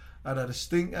through. I'd had a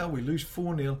stinker. We lose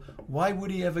 4-0. Why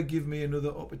would he ever give me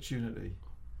another opportunity?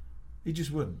 He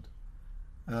just wouldn't.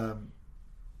 And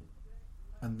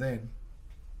then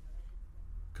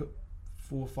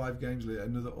 4 or 5 games later,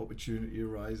 another opportunity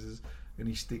arises and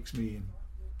he sticks me in.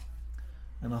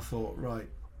 And I thought, right,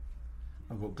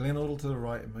 I've got Glenn Hoddle to the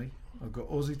right of me, I've got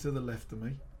Ozzy to the left of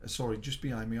me, sorry, just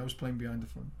behind me, I was playing behind the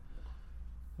front.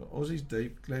 Got Ozzy's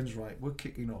deep, Glenn's right, we're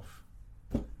kicking off.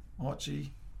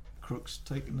 Archie Crooks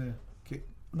taking the kick.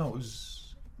 No, it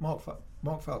was Mark Falk.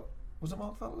 Was it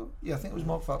Mark Falk? Yeah, I think it was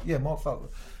Mark Falk. Yeah, Mark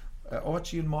Falk.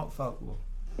 Archie and Mark Falk.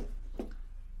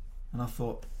 And I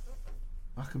thought,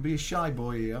 I can be a shy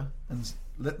boy here and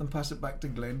let them pass it back to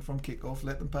Glenn from kick-off,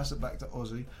 let them pass it back to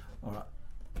Ozzy. All right,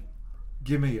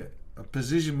 give me it. I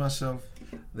positioned myself,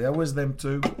 there was them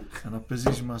two, and I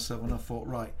positioned myself and I thought,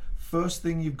 right, first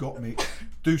thing you've got, Mick,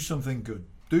 do something good.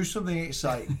 Do something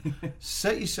exciting.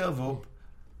 Set yourself up,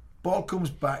 ball comes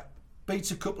back,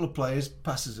 beats a couple of players,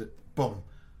 passes it, boom.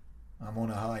 I'm on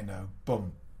a high now,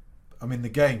 boom. I'm in the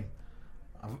game.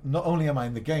 Not only am I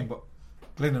in the game, but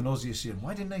Glenn and Ozzy are saying,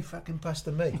 why didn't they fucking pass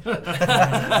to me? Then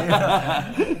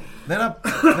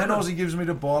Ozzy gives me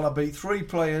the ball. I beat 3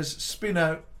 players, spin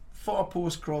out, far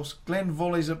post cross. Glenn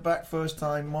volleys it back first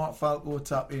time. Mark Falco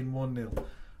tap in 1-0.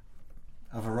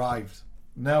 I've arrived.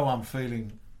 Now I'm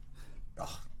feeling,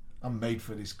 I'm made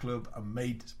for this club. I'm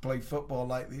made to play football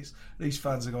like this. These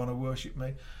fans are going to worship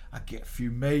me. I get a few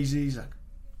mazes.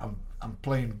 I'm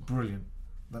playing brilliant.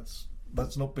 That's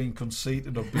not being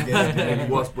conceited or big headed. It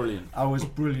was brilliant. I was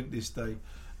brilliant this day.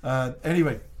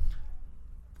 Anyway,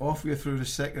 halfway through the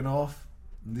second half,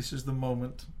 and this is the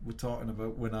moment we're talking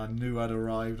about when I knew I'd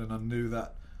arrived and I knew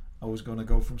that I was going to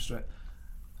go from straight.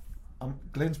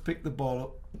 Glenn's picked the ball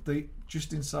up deep,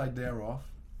 just inside their half,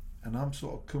 and I'm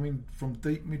sort of coming from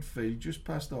deep midfield, just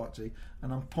past Archie,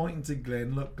 and I'm pointing to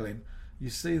Glenn. Look, Glenn, you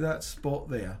see that spot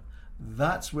there?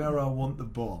 That's where I want the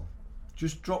ball.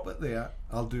 Just drop it there,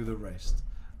 I'll do the rest,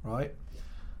 right?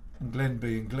 And Glenn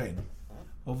being Glenn,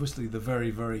 obviously the very,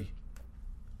 very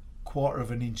quarter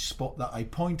of an inch spot that I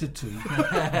pointed to,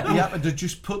 he happened to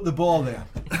just put the ball there.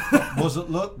 Was it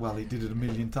luck? Well, he did it a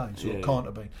million times, so it can't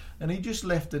have been. And he just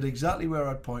left it exactly where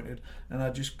I'd pointed, and I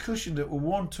just cushioned it with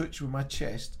one touch with my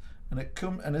chest, and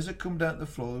as it come down to the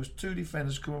floor, there was 2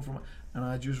 defenders coming from it, and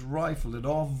I just rifled it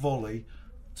off volley,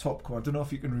 top corner. I don't know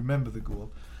if you can remember the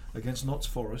goal against Notts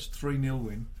Forest, 3-0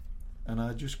 win, and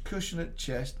I just cushioned it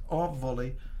chest, off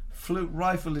volley,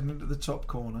 rifled it into the top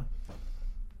corner,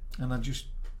 and I just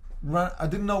ran. I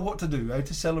didn't know what to do, how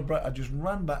to celebrate. I just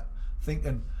ran back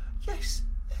thinking, yes.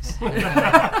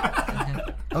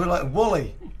 I was like,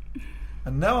 Wally.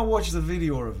 And now I watch the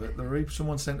video of it.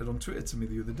 Someone sent it on Twitter to me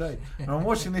the other day, and I'm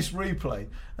watching this replay,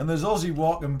 and there's Ozzy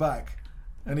walking back,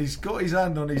 and he's got his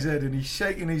hand on his head, and he's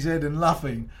shaking his head and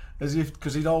laughing as if,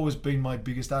 because he'd always been my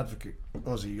biggest advocate.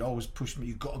 Ozzy, he always pushed me.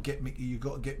 You've got to get Micky. You've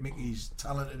got to get Micky. He's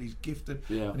talented. He's gifted,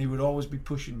 and he would always be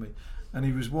pushing me. And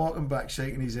he was walking back,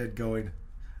 shaking his head, going,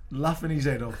 laughing his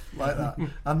head off like that.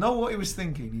 I know what he was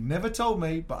thinking. He never told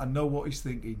me, but I know what he's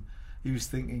thinking. He was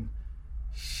thinking,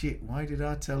 shit, why did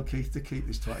I tell Keith to keep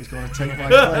this twat? He's going to take my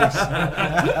place.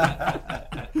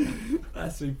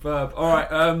 That's superb. All right,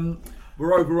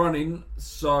 we're overrunning,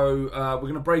 so we're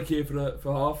going to break here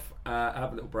for half,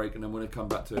 have a little break, and then we're going to come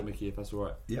back to it, Micky, if that's all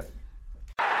right. Yep.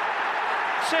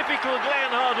 Typical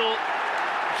Glenn Hoddle,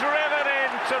 driven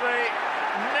into the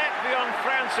net beyond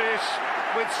Francis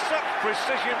with such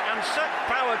precision and such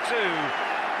power too.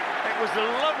 It was the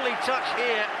lovely touch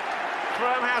here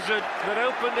from Hazard that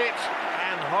opened it,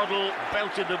 and Hoddle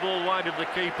belted the ball wide of the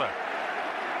keeper.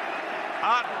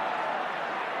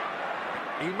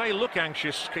 He may look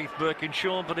anxious, Keith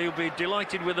Birkinshaw, but he'll be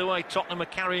delighted with the way Tottenham are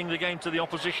carrying the game to the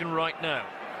opposition right now.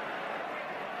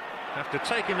 After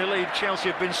taking the lead, Chelsea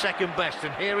have been second best,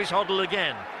 and here is Hoddle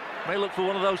again. May look for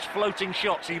one of those floating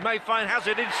shots. He may find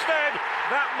Hazard instead.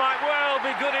 That might well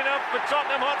be good enough for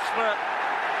Tottenham Hotspur.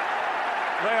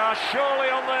 They are surely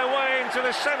on their way into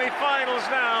the semi-finals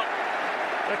now.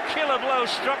 A killer blow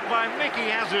struck by Micky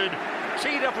Hazard,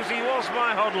 teed up as he was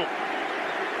by Hoddle.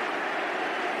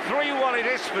 3-1 it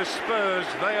is for Spurs.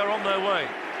 They are on their way.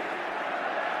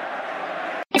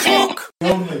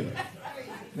 Only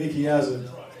Micky Hazard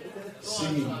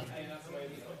singing.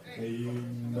 You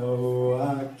know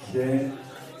I can't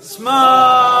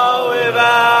smile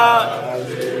without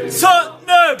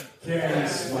Tottenham. Can't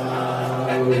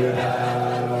smile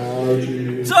without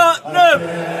you. Tottenham.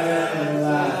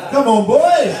 Come on,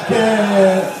 boys.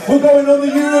 We're going on the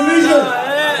Eurovision.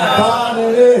 I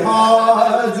find it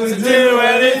hard to do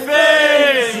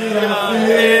anything. I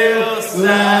feel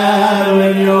sad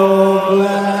when you're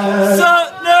glad.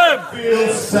 Tottenham.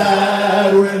 Feel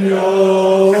sad when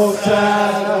you're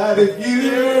sad. If you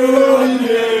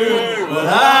knew what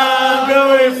I'm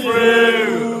going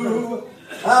through,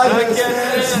 I just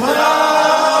can't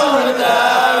smile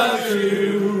without you.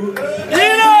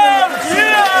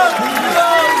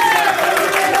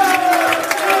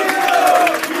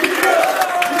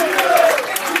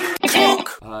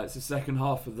 It's the second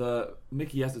half of the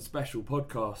Micky Hazard special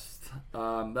podcast.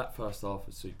 That first half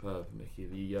was superb, Micky.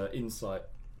 The insight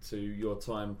to your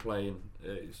time playing,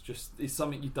 it's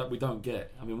something we don't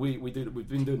get. I mean, we've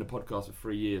been doing the podcast for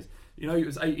 3 years. You know, it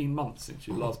was 18 months since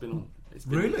you've last been on. It's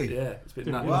been, really? Yeah, it's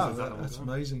been that wow, long. that's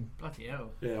amazing. Bloody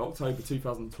hell. Yeah, October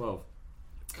 2012.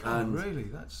 And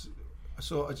really,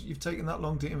 so you've taken that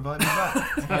long to invite me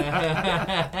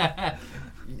back?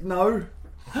 No,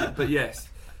 but yes.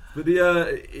 But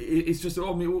it's just,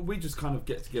 I mean, we just kind of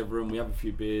get together and we have a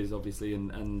few beers, obviously,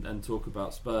 and talk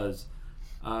about Spurs.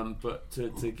 But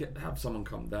to have someone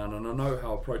come down, and I know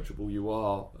how approachable you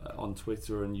are on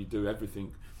Twitter, and you do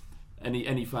everything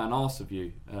any fan asks of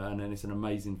you, and then it's an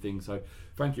amazing thing. So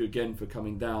thank you again for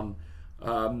coming down,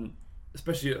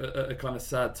 especially at a kind of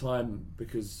sad time,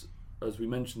 because as we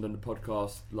mentioned on the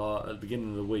podcast at the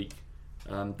beginning of the week,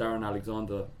 Darren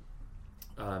Alexander,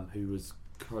 who was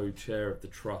co-chair of the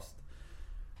trust,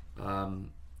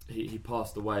 he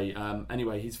passed away.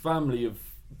 Anyway, his family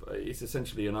it's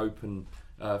essentially an open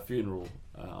funeral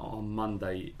on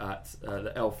Monday at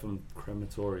the Eltham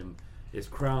Crematorium. It's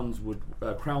Crown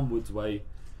Woods Way,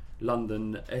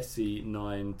 London,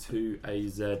 SE9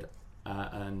 2AZ,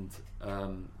 and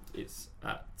it's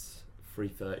at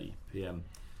 3:30 p.m.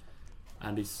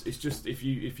 And it's just, if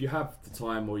you have the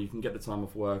time, or you can get the time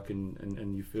off work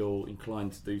and you feel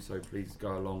inclined to do so, please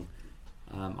go along.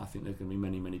 I think there's going to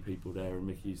be many people there, and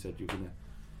Micky, you said you're going to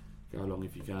go along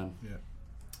if you can. Yeah.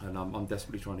 And I'm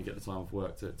desperately trying to get the time off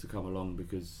work to come along,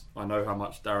 because I know how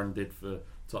much Darren did for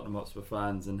Tottenham Hotspur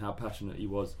fans and how passionate he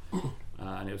was.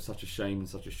 And it was such a shame and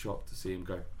such a shock to see him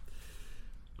go.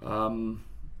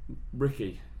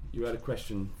 Ricky, you had a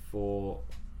question for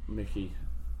Micky.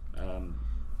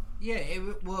 Yeah,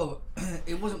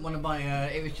 it wasn't one of my.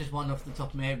 It was just one off the top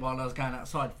of my head while I was going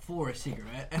outside for a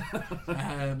cigarette.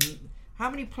 How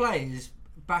many players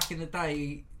back in the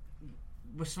day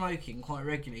were smoking quite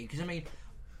regularly? Because I mean,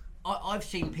 I've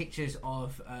seen pictures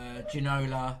of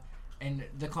Ginola in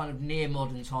the kind of near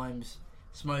modern times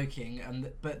smoking,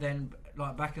 but then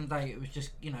like back in the day, it was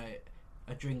just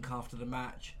a drink after the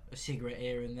match, a cigarette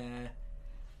here and there.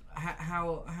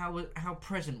 How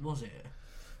present was it?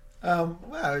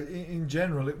 Well, in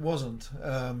general, it wasn't.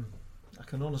 I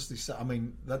can honestly say, I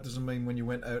mean, that doesn't mean when you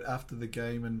went out after the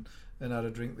game and had a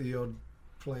drink, the odd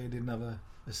player didn't have a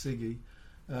ciggy.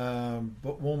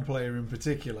 But one player in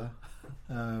particular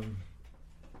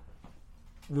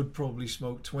would probably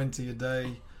smoke 20 a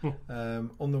day.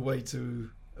 On the way to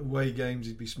away games,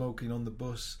 he'd be smoking on the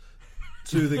bus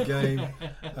to the game.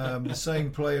 The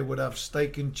same player would have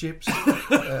steak and chips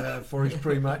for his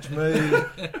pre-match meal.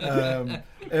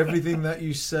 Everything that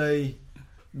you say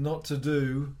not to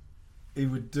do, he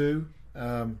would do,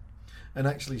 and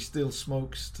actually still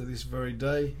smokes to this very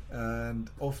day. And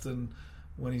often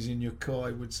when he's in your car,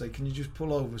 he would say, "Can you just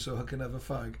pull over so I can have a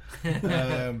fag?"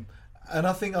 And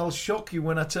I think I'll shock you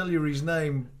when I tell you his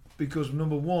name, because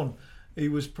number one, he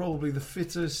was probably the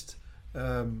fittest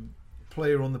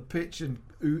player on the pitch, and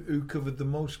who covered the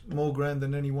more ground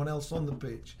than anyone else on the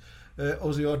pitch.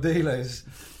 Ozzy Ardiles.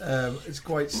 It's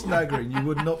quite staggering. You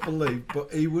would not believe,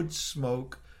 but he would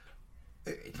smoke.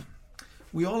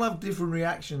 We all have different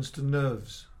reactions to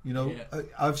nerves.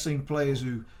 I've seen players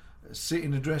who sit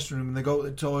in the dressing room and they go to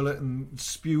the toilet and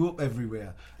spew up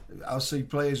everywhere. I'll see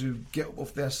players who get up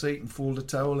off their seat and fold a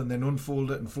towel and then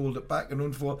unfold it and fold it back and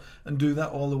unfold and do that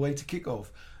all the way to kick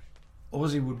off.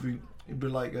 Ozzy he'd be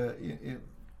like a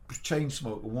chain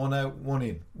smoker, one out, one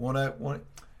in, one out, one in.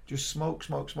 Just smoke,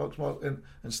 and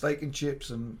steak and chips,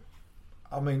 and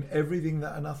I mean everything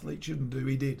that an athlete shouldn't do,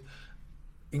 he did.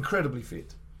 Incredibly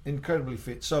fit.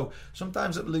 So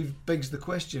sometimes it begs the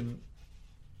question: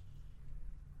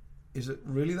 is it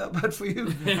really that bad for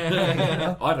you?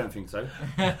 I don't think so.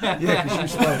 Yeah, because you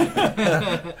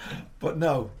smoke. But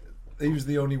no, he was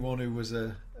the only one who was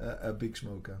a big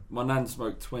smoker. My nan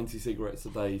smoked 20 cigarettes a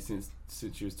day since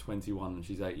she was 21, and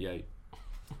she's 88.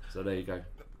 So there you go.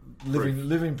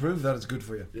 Living proof that it's good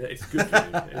for you. Yeah, it's good for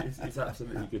you. It's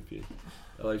absolutely good for you.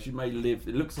 Although she may live,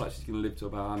 it looks like she's going to live to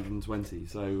about 120.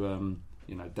 So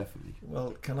definitely.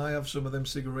 Well, can I have some of them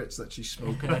cigarettes that she's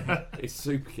smoking? It's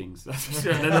Super Kings. That's for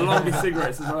sure. They're the longest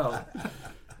cigarettes as well.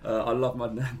 I love my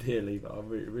nan dearly, but I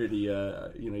really,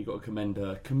 you got to commend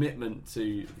her commitment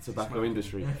to the tobacco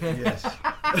industry. Yes.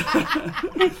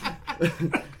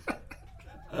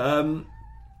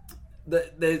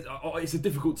 It's a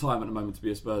difficult time at the moment to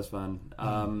be a Spurs fan.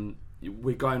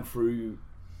 We're going through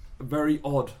a very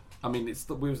odd. I mean,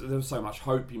 there was so much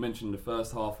hope. You mentioned the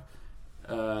first half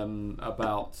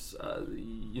about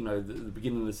the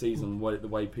beginning of the season, the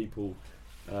way people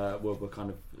were kind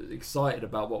of excited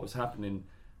about what was happening,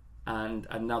 and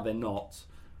now they're not.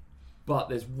 But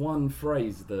there's one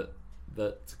phrase that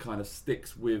kind of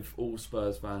sticks with all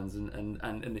Spurs fans,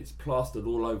 and it's plastered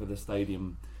all over the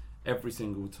stadium every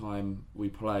single time we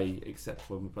play, except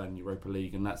when we're playing Europa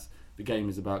League, and that's the game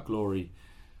is about glory.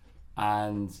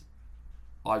 And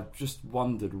I've just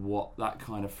wondered what that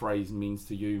kind of phrase means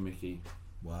to you, Mickey.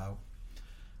 Wow.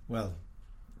 Well,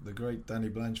 the great Danny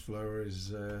Blanchflower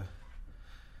is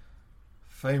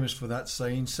famous for that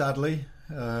saying, sadly.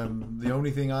 The only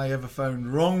thing I ever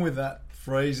found wrong with that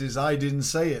phrase is I didn't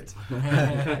say it.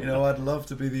 I'd love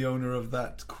to be the owner of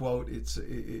that quote.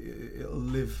 It'll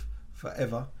live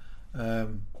forever.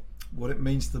 What it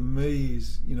means to me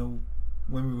is,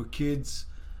 when we were kids,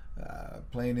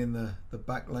 playing in the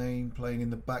back lane, playing in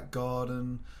the back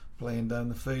garden, playing down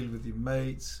the field with your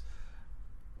mates,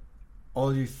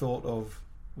 all you thought of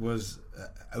was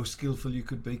how skillful you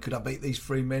could be. Could I beat these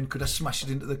three men? Could I smash it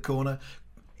into the corner?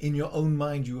 In your own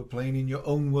mind, you were playing in your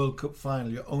own World Cup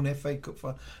final, your own FA Cup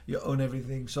final, your own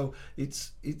everything. So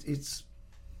it's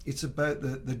about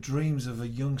the dreams of a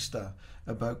youngster,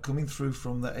 about coming through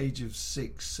from the age of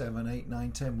 6, 7, 8,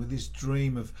 9, 10 with this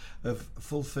dream of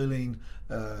fulfilling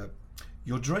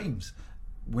your dreams,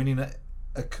 winning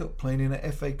a cup, playing in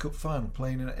an FA Cup final,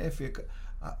 playing in an FA Cup.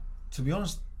 To be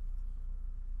honest,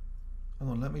 hang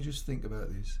on, let me just think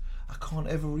about this. I can't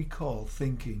ever recall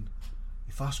thinking,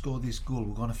 if I score this goal,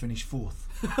 we're going to finish fourth.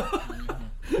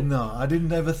 No, I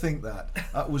didn't ever think that.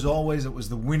 It was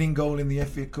the winning goal in the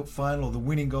FA Cup final, or the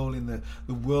winning goal in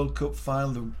the World Cup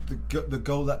final, the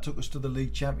goal that took us to the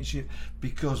League Championship.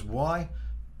 Because why?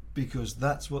 Because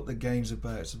that's what the game's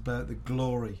about. It's about the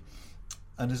glory.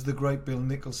 And as the great Bill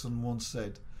Nicholson once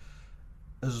said,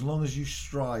 as long as you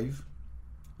strive,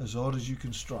 as hard as you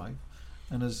can strive,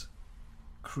 and as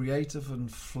creative and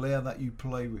flair that you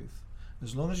play with,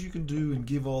 as long as you can do and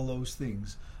give all those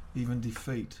things, even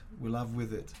defeat will have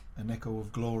with it an echo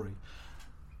of glory.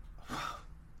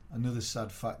 Another sad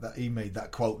fact that he made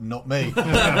that quote, not me,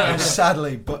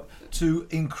 sadly. But two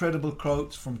incredible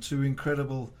quotes from two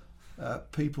incredible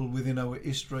people within our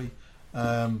history,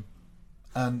 and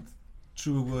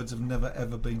truer words have never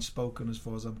ever been spoken as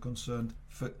far as I'm concerned.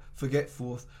 Forget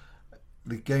Forth.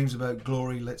 The game's about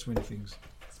glory. Let's win things.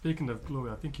 Speaking of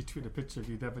glory, I think you tweeted a picture of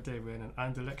you the other day wearing an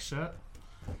Anderlecht shirt.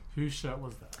 Whose shirt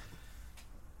was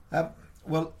that?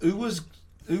 Well, who was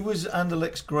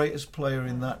Anderlecht's greatest player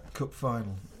in that cup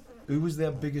final? Who was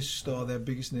their biggest star, their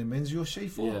biggest name? Enzio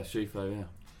Scifo? Yeah, Scifo,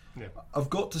 yeah. I've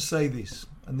got to say this,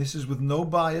 and this is with no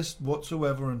bias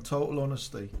whatsoever and total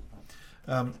honesty.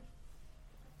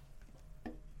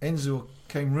 Enzo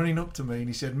came running up to me and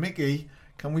he said, "Mickey,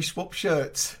 can we swap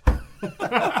shirts?" Now,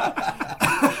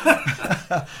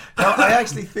 I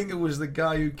actually think it was the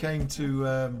guy who came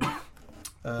to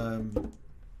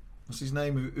what's his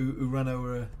name, who ran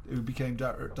our who became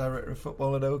director of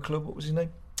football at our club. What was his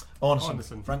name?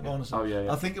 Arneson. Frank Arneson. Oh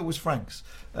yeah. I think it was Frank's.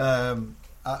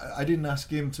 I didn't ask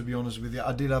him, to be honest with you.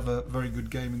 I did have a very good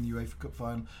game in the UEFA Cup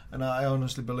final, and I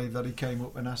honestly believe that he came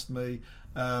up and asked me,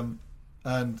 and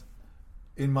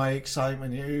in my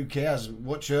excitement, who cares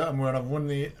what shirt I'm wearing? I've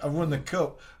won the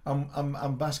cup.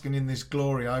 I'm basking in this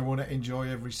glory. I want to enjoy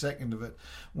every second of it.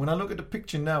 When I look at the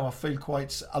picture now, I feel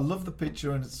I love the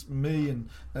picture, and it's me, and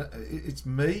it's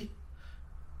me.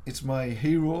 It's my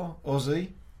hero,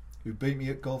 Ozzy, who beat me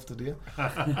at golf today.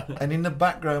 And in the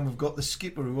background, we've got the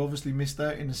skipper, who obviously missed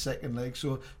out in the second leg.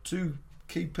 So two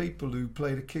key people who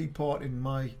played a key part in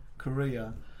my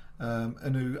career,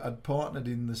 and who had partnered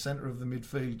in the centre of the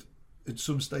midfield at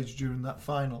some stage during that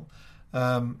final,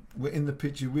 were in the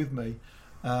picture with me.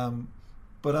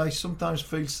 But I sometimes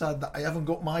feel sad that I haven't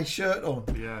got my shirt on.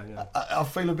 Yeah. I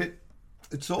feel a bit,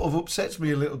 it sort of upsets me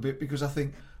a little bit, because I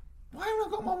think, why haven't I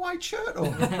got my white shirt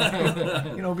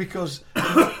on? Because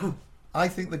I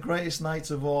think the greatest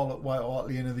nights of all at White Hart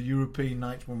Lane are the European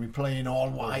nights when we play in all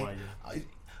white.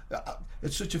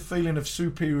 It's such a feeling of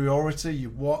superiority. You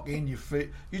walk in, you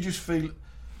just feel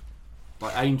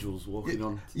like angels walking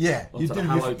on. Yeah, you do.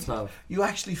 Hallowed turf. You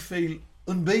actually feel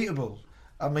unbeatable.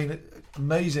 I mean,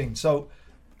 amazing. So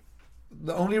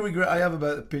the only regret I have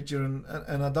about the picture,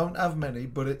 and I don't have many,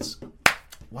 but it's,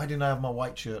 why didn't I have my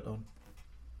white shirt on?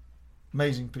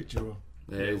 Amazing picture.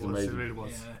 Yeah, it is amazing. It really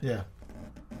was. Yeah.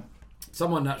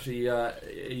 Someone actually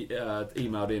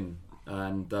emailed in,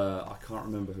 and I can't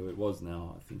remember who it was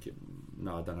now.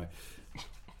 I don't know.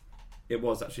 It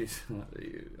was actually,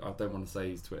 I don't want to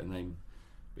say his Twitter name,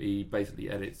 but he basically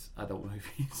edits adult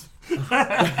movies.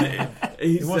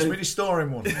 He wants me to star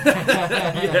in one.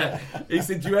 Yeah. He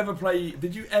said, did you ever play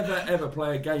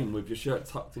a game with your shirt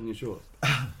tucked in your shorts?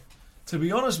 To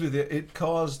be honest with you, it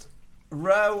caused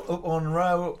row upon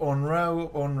row upon row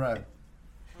upon row.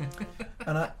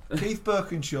 And Keith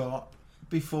Birkinshaw,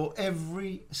 before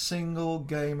every single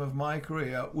game of my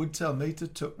career, would tell me to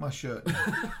tuck my shirt in.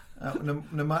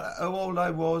 No matter how old I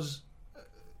was,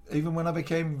 even when I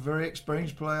became a very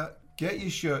experienced player, get your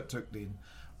shirt tucked in.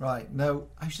 Right, now,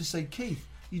 I used to say, Keith,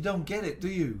 you don't get it, do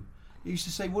you? He used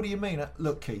to say, what do you mean?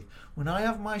 Look, Keith, when I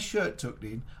have my shirt tucked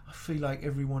in, I feel like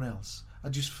everyone else. I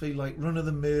just feel like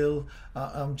run-of-the-mill.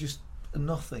 I'm just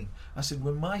nothing. I said,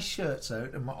 when my shirt's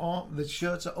out and the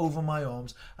shirts are over my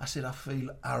arms, I said, I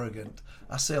feel arrogant.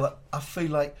 I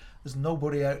feel like there's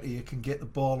nobody out here can get the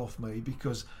ball off me,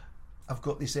 because I've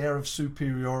got this air of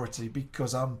superiority,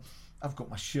 because I've got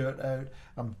my shirt out,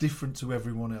 I'm different to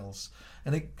everyone else.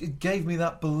 And it gave me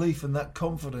that belief and that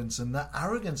confidence and that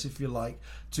arrogance, if you like,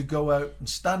 to go out and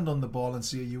stand on the ball and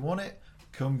say, you want it?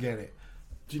 Come get it.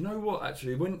 Do you know what,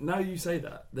 actually, now you say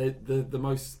that,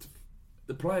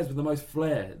 the players with the most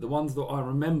flair, the ones that I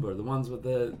remember, the ones with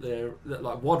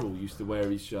like Waddle used to wear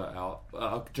his shirt out.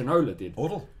 Ginola did.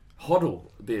 Hoddle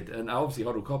did, and obviously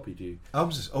Hoddle copied you.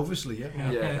 Obviously,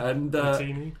 yeah. Yeah, and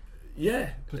Platini.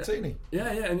 Yeah, Platini. Yeah,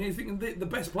 and you're thinking the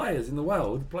best players in the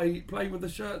world play with the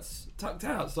shirts tucked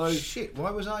out. So shit,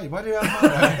 why did I have my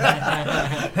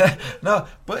No,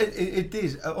 but it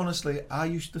is. Honestly, I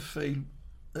used to feel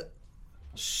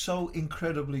so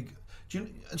incredibly.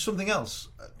 And something else,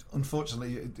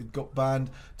 unfortunately, it got banned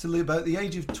till about the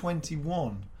age of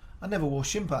 21. I never wore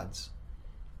shin pads.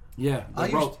 Yeah,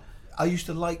 I used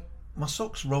to like my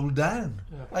socks rolled down.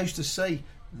 Yeah. I used to say,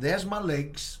 "There's my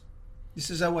legs." This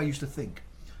is how I used to think.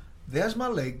 There's my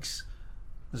legs.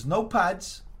 There's no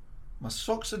pads. My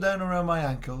socks are down around my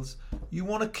ankles. You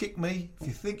want to kick me? If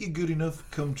you think you're good enough,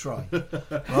 come try.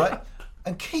 Right?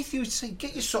 And Keith used to say,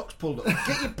 "Get your socks pulled up.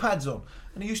 Get your pads on."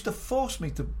 And he used to force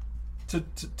me to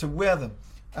wear them,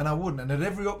 and I wouldn't. And at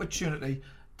every opportunity,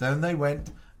 down they went,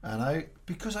 And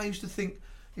because I used to think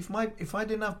if I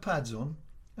didn't have pads on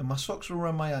and my socks were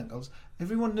around my ankles,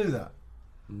 everyone knew that.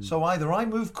 So either I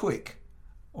move quick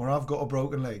or I've got a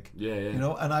broken leg. Yeah. You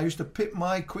know, and I used to pit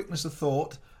my quickness of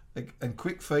thought and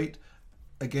quick feet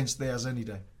against theirs any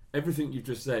day. Everything you've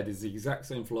just said is the exact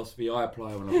same philosophy I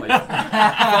apply when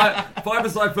I play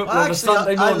five-a-side football on a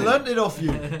Sunday morning. I learnt it off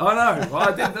you. I know. Well,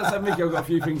 I did. That's how Micky. I've got a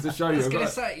few things to show you. I was going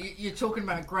to say, you're talking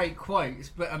about great quotes,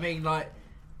 but I mean, like,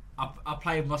 I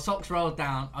play with my socks rolled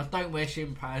down. I don't wear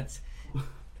shin pads.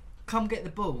 Come get the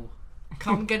ball.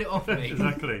 Come get it off me.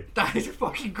 Exactly. That is a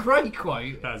fucking great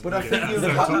quote. But I think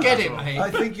come get it, mate.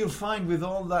 I think you'll find with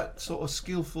all that sort of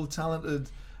skillful, talented,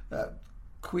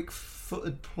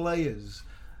 quick-footed players,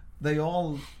 they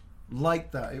all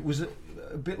like that. It was a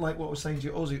bit like what I was saying to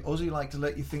you, Ozzy. Ozzy liked to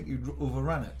let you think you'd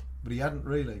overran it, but he hadn't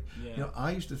really. Yeah. You know,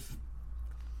 I used to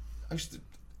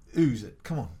ooze it.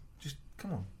 Come on,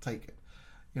 take it.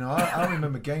 You know, I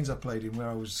remember games I played in where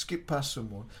I would skip past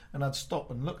someone and I'd stop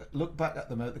and look back at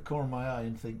them out the corner of my eye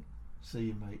and think, "See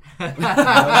you, mate."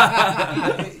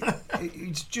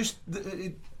 It's just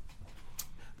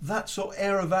that sort of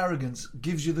air of arrogance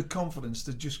gives you the confidence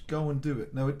to just go and do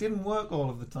it. Now, it didn't work all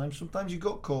of the time. Sometimes you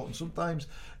got caught and sometimes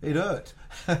it hurt.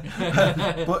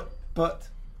 but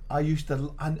I used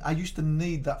to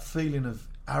need that feeling of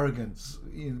arrogance.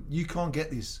 You can't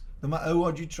get this. No matter how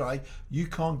hard you try, you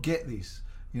can't get this.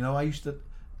 You know, I used to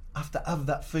have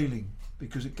that feeling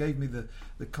because it gave me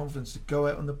the confidence to go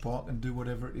out on the park and do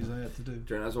whatever it is I had to do.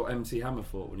 Do you know that's what MC Hammer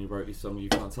thought when he wrote his song "You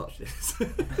Can't Touch This"?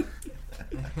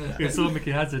 You saw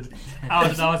Micky Hazard,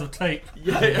 hours and hours of tape,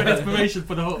 good inspiration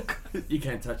for the hook. You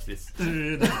can't touch this.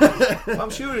 Well,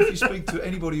 I'm sure if you speak to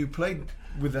anybody who played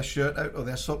with their shirt out or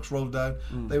their socks rolled down,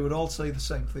 they would all say the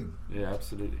same thing. Yeah,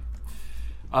 absolutely.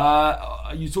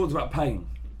 You talked about pain.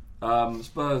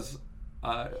 Spurs,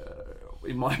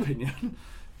 in my opinion,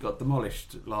 got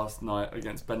demolished last night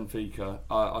against Benfica.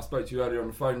 I spoke to you earlier on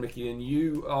the phone, Micky, and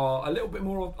you are a little bit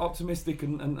more optimistic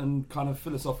and kind of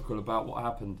philosophical about what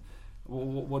happened.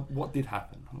 What did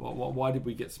happen? Why did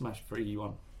we get smashed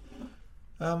 3-1?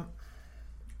 Well,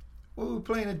 we were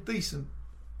playing a decent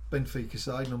Benfica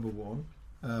side, number one.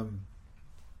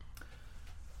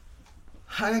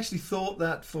 I actually thought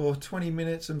that for 20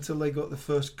 minutes until they got the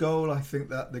first goal. I think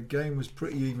that the game was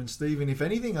pretty even, Stephen. If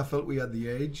anything, I felt we had the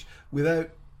edge without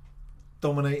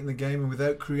dominating the game and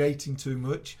without creating too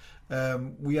much.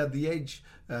 We had the edge.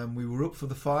 We were up for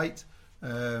the fight.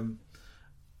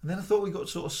 And then I thought we got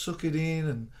sort of suckered in.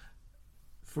 And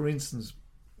for instance,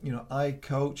 you know, I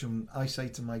coach and I say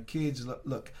to my kids,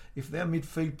 look, if their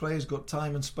midfield players got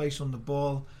time and space on the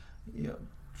ball, you know,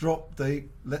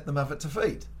 let them have it to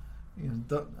feet. You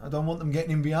know, I don't want them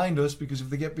getting in behind us, because if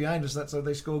they get behind us, that's how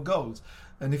they score goals.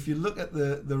 And if you look at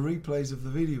the replays of the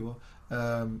video,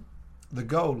 the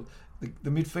goal, the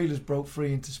midfielders broke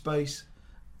free into space.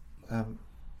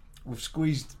 We've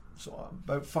squeezed sort of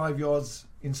about 5 yards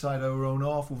inside our own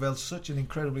half. We've held such an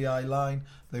incredibly high line.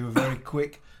 They were very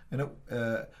quick, and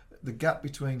the gap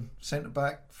between centre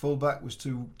back, full back was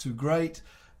too great.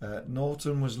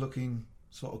 Norton was looking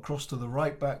sort of cross to the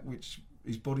right back, which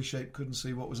his body shape couldn't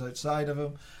see what was outside of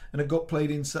him, and it got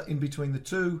played in between the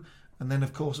two, and then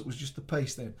of course it was just the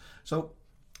pace then. So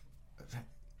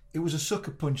it was a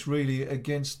sucker punch really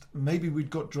against, maybe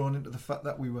we'd got drawn into the fact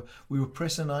that we were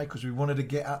pressing high because we wanted to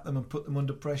get at them and put them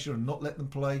under pressure and not let them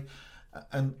play.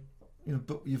 And you know,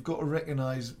 but you've got to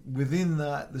recognise within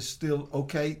that there's still,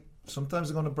 okay, sometimes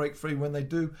they're going to break free. When they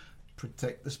do,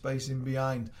 protect the space in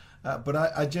behind. But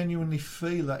I genuinely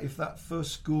feel that if that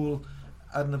first goal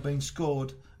hadn't have been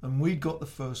scored and we'd got the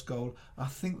first goal, I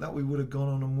think that we would have gone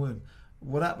on and won.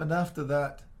 What happened after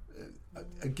that,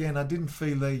 again, I didn't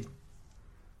feel they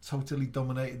totally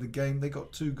dominated the game. They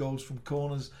got 2 goals from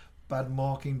corners, bad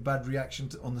marking, bad reaction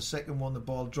on the second one. The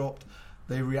ball dropped,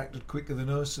 they reacted quicker than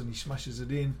us, and he smashes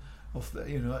it in off the,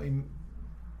 you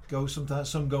know, sometimes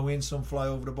some go in, some fly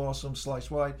over the bar, some slice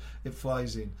wide, it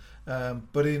flies in.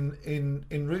 But in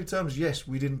real terms, yes,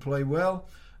 we didn't play well.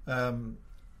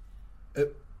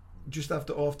 Just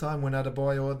after half time, when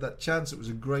Adebayo had that chance, it was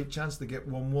a great chance to get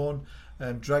 1-1,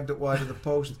 dragged it wide of the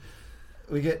post.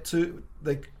 We get 2,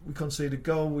 we concede a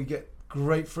goal, we get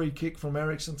great free kick from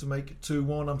Eriksson to make it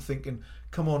 2-1. I'm thinking,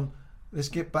 come on, let's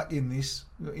get back in this.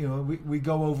 You know, we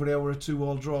go over there, we're a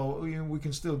 2-2 draw, you know, we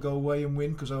can still go away and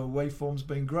win because our away form's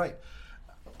been great.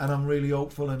 And I'm really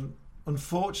hopeful, and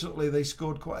unfortunately they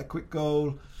scored quite a quick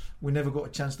goal. We never got a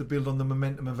chance to build on the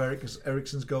momentum of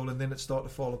Eriksson's goal, and then it started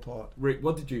to fall apart. Rick,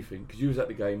 what did you think? Because you was at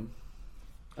the game,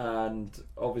 and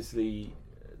obviously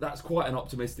that's quite an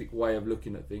optimistic way of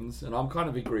looking at things, and I'm kind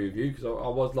of agree with you, because I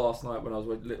was last night when I was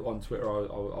on Twitter,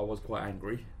 I was quite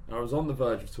angry. and I was on the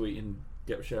verge of tweeting,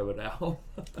 "Get Sherwood out."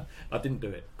 I didn't do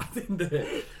it.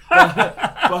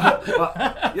 But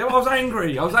yeah, I was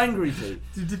angry. Too.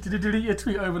 Did you delete your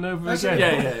tweet over and over That's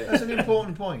again? Yeah. That's an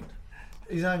important point.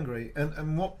 He's angry,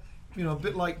 and what, you know, a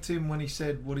bit like Tim when he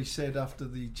said what he said after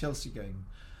the Chelsea game.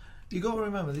 You got to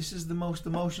remember, this is the most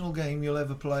emotional game you'll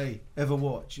ever play, ever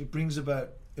watch. It brings about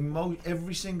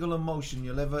every single emotion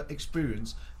you'll ever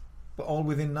experience, but all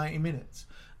within 90 minutes.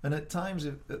 And at times,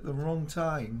 at the wrong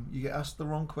time, you get asked the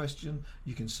wrong question,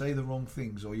 you can say the wrong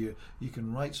things, or you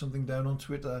can write something down on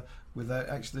Twitter without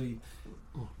actually...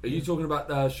 Are you talking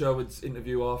about Sherwood's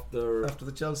interview after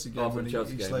the Chelsea game, when he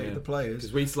slated the players?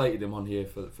 Because we slated him on here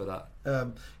for that.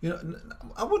 You know,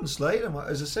 I wouldn't slate him.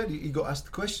 As I said, he got asked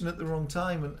the question at the wrong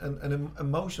time, and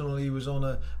emotionally he was on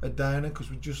a downer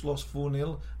because we just lost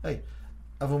 4-0. Hey,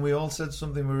 haven't we all said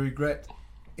something we regret?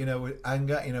 You know, with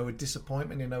anger, you know, with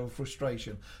disappointment, you know, with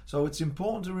frustration. So it's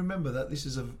important to remember that this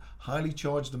is a highly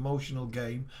charged emotional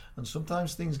game, and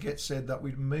sometimes things get said that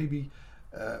we maybe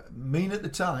mean at the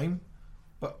time,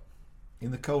 but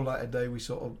in the cold light of day we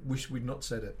sort of wish we'd not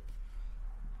said it.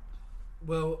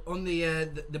 Well, on the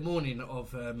morning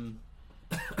of the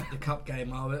cup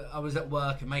game, I was at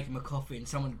work and making my coffee, and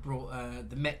someone brought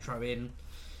the Metro in.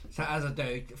 So as I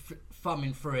do,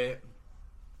 thumbing through it,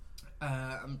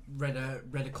 read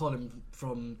a column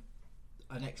from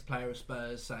an ex-player of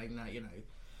Spurs saying that, you know,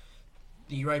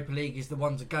 the Europa League is the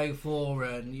one to go for,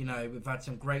 and, you know, we've had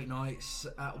some great nights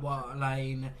at White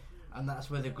Lane, and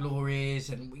that's where the glory is,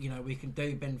 and, you know, we can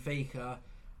do Benfica.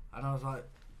 And I was like,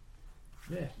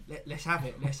 yeah, let's have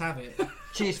it.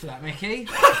 Cheers for that, Mickey.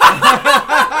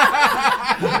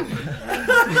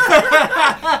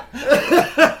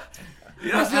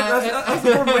 That's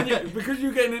the problem because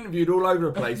you're getting interviewed all over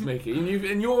the place, Mickey,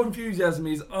 and your enthusiasm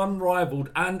is unrivaled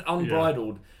and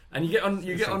unbridled. And you get on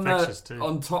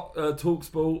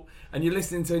TalkSport, and you're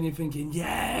listening to it and you're thinking,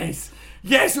 yes,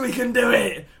 we can do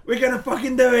it. We're gonna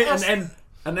fucking do it.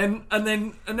 And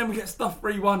then we get stuff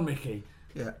 3-1, Mickey.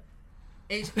 Yeah.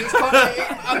 It's kind of,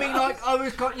 I mean, like,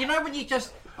 you know, when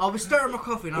I was stirring my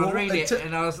coffee and I was reading it,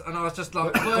 and I was just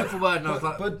like word for word, and I was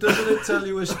like, but doesn't it tell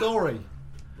you a story?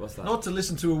 What's that? Not to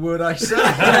listen to a word I say.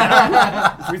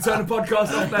 Should we turn the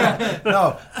podcast off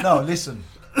now? No, listen.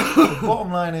 The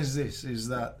bottom line is this, is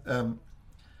that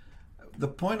the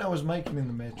point I was making in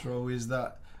the Metro is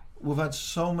that we've had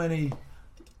so many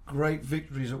great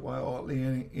victories at White Hart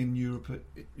in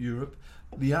Europe.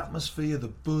 The atmosphere, the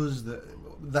buzz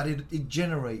that it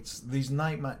generates, these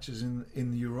night matches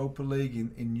in the Europa League,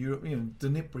 in Europe, you know,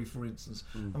 Dnipro, for instance.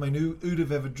 I mean, who'd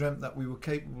have ever dreamt that we were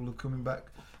capable of coming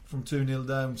back from 2-0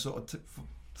 down sort of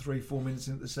 3-4 minutes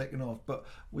into the second half, but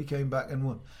we came back and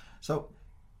won. So,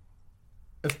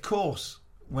 of course,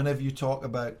 whenever you talk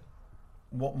about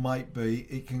what might be,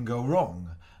 it can go wrong.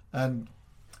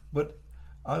 But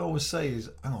I always say is,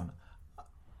 hang on,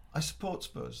 I support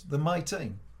Spurs. They're my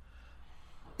team.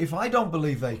 If I don't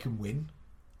believe they can win,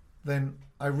 then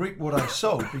I reap what I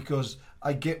sow because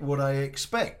I get what I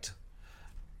expect.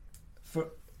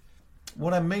 For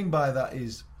what I mean by that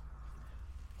is,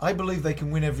 I believe they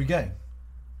can win every game.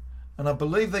 And I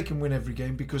believe they can win every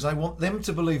game because I want them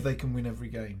to believe they can win every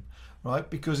game. Right?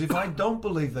 Because if I don't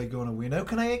believe they're going to win, how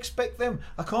can I expect them?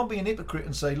 I can't be an hypocrite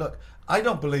and say, look, I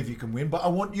don't believe you can win, but I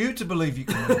want you to believe you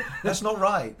can win. That's not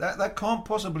right. That can't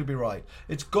possibly be right.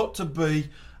 It's got to be,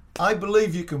 I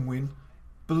believe you can win,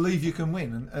 believe you can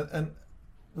win. And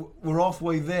we're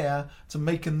halfway there to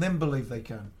making them believe they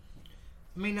can.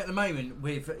 I mean, at the moment,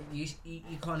 with you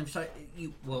kind of say,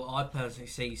 I personally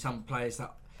see some players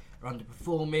that are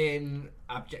underperforming,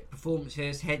 abject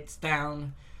performances, heads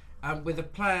down. With a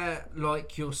player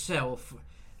like yourself,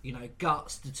 you know,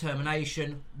 guts,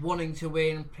 determination, wanting to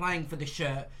win, playing for the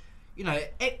shirt, you know,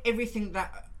 everything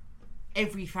that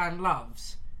every fan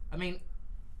loves. I mean,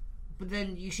 but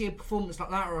then you see a performance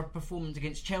like that or a performance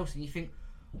against Chelsea and you think,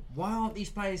 why aren't these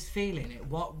players feeling it?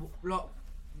 What, like,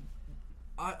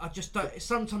 I just don't,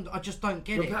 sometimes I just don't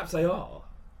get it. Perhaps they are.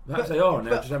 Perhaps they are and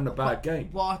they're just having a bad game.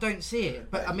 Well, I don't see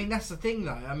it. But, I mean, that's the thing,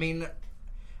 though. I mean,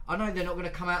 I know they're not going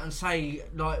to come out and say,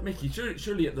 like... Mickey,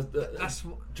 surely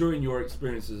during your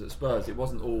experiences at Spurs, it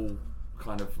wasn't all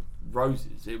kind of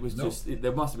roses. It was just...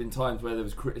 there must have been times where there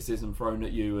was criticism thrown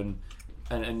at you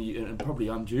and probably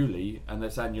unduly, and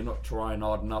they're saying you're not trying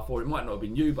hard enough, or it might not have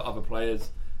been you, but other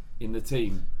players in the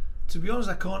team. To be honest,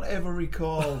 I can't ever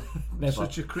recall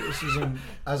such a criticism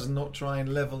as not trying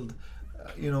levelled.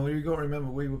 You know, you've got to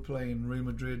remember, we were playing Real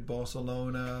Madrid,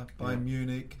 Barcelona, Bayern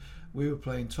Munich. We were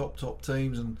playing top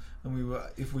teams, and we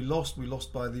were. If we lost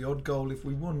by the odd goal. If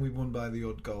we won by the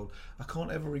odd goal. I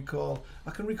can't ever recall.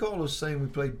 I can recall us saying we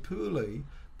played poorly,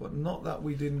 but not that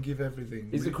we didn't give everything.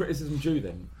 Is the criticism due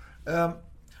then?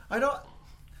 I don't...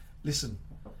 Listen,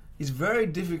 it's very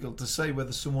difficult to say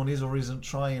whether someone is or isn't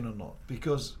trying or not,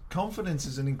 because confidence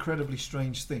is an incredibly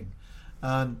strange thing.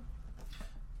 And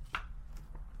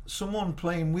someone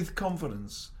playing with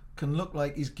confidence can look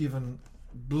like he's given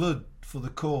blood for the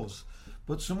cause,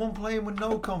 but someone playing with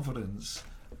no confidence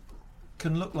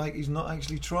can look like he's not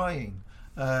actually trying.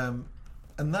 And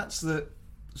that's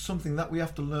something that we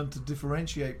have to learn to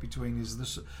differentiate between. Is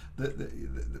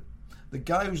the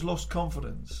guy who's lost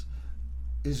confidence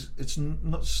it's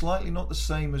not the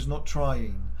same as not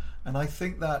trying. And I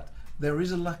think that there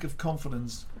is a lack of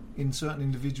confidence in certain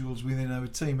individuals within our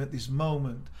team at this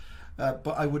moment.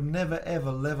 But I would never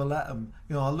ever level at them.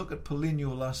 You know, I look at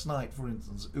Paulinho last night, for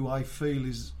instance, who I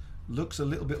feel looks a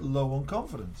little bit low on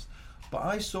confidence. But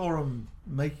I saw him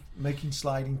making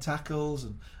sliding tackles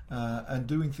and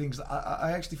doing things.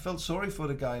 I actually felt sorry for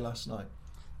the guy last night.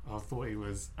 I thought he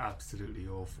was absolutely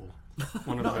awful.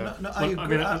 I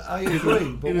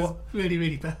agree. But it was really,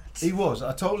 really bad. He was.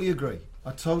 I totally agree.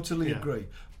 Agree.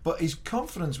 But his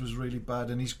confidence was really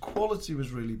bad and his quality was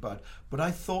really bad. But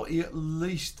I thought he at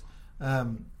least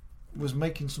was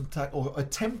making some or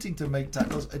attempting to make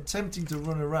tackles, attempting to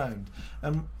run around,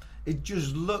 and it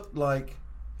just looked like.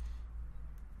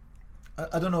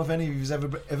 I don't know if any of you has ever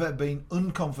been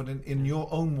unconfident in your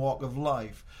own walk of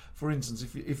life. For instance,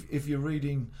 if you're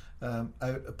reading out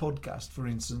a podcast, for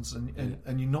instance,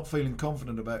 and you're not feeling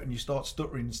confident about it, and you start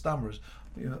stuttering and stammers,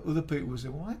 you know, other people will say,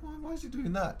 why is he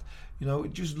doing that? You know,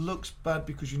 it just looks bad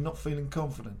because you're not feeling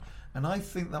confident. And I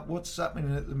think that what's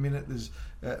happening at the minute, there's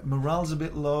morale's a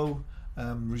bit low,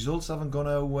 results haven't gone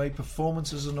our way,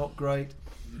 performances are not great.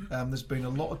 There's been a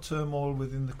lot of turmoil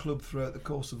within the club throughout the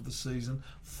course of the season.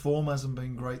 Form hasn't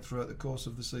been great throughout the course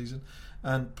of the season,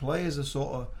 and players are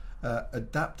sort of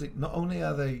adapting. Not only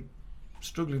are they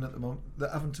struggling at the moment, they're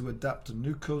having to adapt to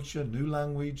new culture, new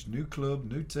language, new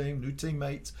club, new team, new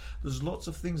teammates. There's lots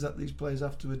of things that these players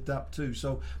have to adapt to.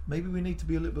 So maybe we need to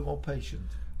be a little bit more patient.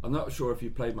 I'm not sure if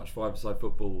you played much five-a-side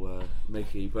football,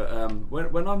 Mickey, but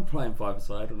when I'm playing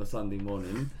five-a-side on a Sunday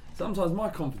morning, sometimes my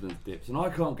confidence dips and I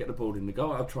can't get the ball in the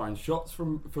goal. I'm trying shots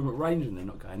from a range and they're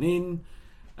not going in.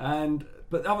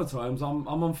 But other times I'm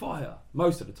on fire.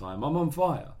 Most of the time I'm on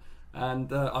fire,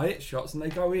 and I hit shots and they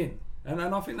go in. And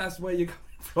I think that's where you're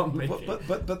coming from, Mickey.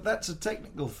 But that's a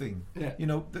technical thing. Yeah. You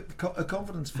know, a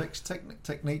confidence affects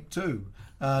technique too,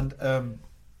 and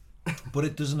but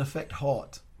it doesn't affect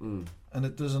heart. And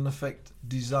it doesn't affect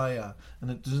desire, and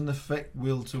it doesn't affect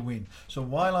will to win. So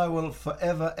while I will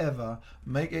forever ever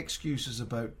make excuses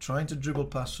about trying to dribble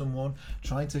past someone,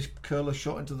 trying to curl a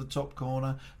shot into the top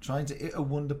corner, trying to hit a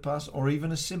wonder pass or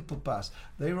even a simple pass,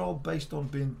 they're all based on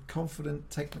being confident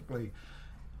technically.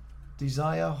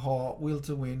 Desire, heart, will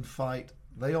to win, fight,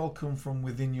 they all come from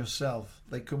within yourself.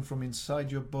 They come from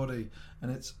inside your body, and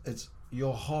it's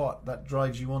your heart that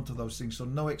drives you onto those things. So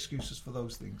no excuses for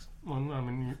those things. Well, I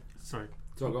mean, sorry.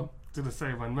 Go on. To the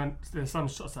say when there's some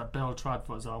shots that Bell tried,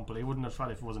 for example, he wouldn't have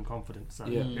tried if he wasn't confident. So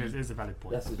it is a valid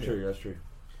point. That's true.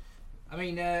 I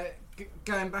mean,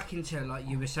 going back into like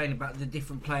you were saying about the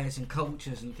different players and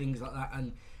cultures and things like that,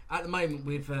 and at the moment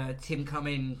with Tim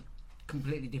coming,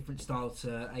 completely different style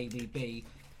to ABB.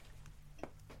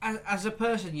 As a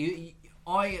person,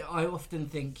 I often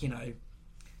think, you know,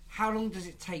 how long does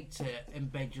it take to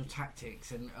embed your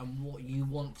tactics and what you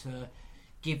want to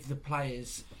give the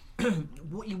players,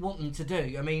 what you want them to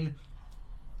do? I mean,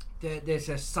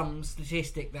 there's some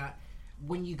statistic that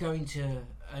when you go into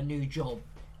a new job,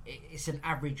 it's an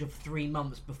average of 3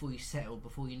 months before you settle,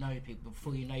 before you know people,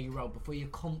 before you know your role, before you're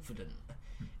confident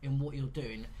in what you're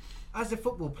doing. As a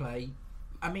football player,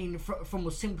 I mean, from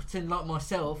a simpleton like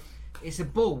myself, it's a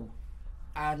ball.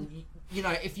 And you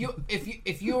know, if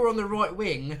you're on the right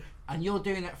wing and you're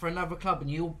doing that for another club and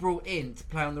you're brought in to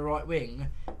play on the right wing,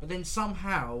 but then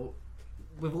somehow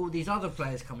with all these other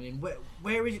players coming in,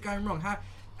 where is it going wrong?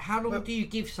 How long do you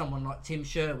give someone like Tim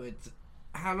Sherwood?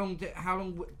 How long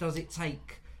does it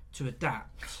take to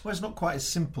adapt? Well, it's not quite as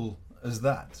simple as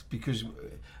that, because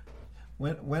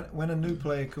when a new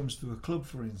player comes to a club,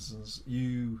 for instance,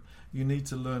 you need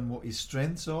to learn what his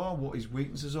strengths are, what his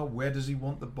weaknesses are. Where does he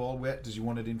want the ball? Where does he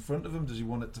want it in front of him? Does he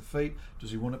want it to feet?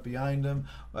 Does he want it behind him?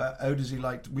 How does he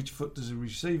like? Which foot does he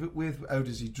receive it with? How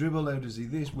does he dribble? How does he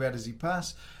this? Where does he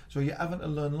pass? So you're having to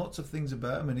learn lots of things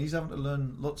about him, and he's having to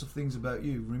learn lots of things about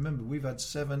you. Remember, we've had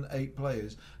 7-8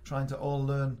 players trying to all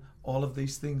learn all of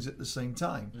these things at the same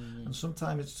time, and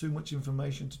sometimes it's too much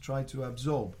information to try to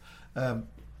absorb.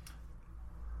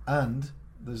 And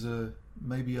there's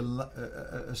maybe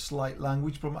a slight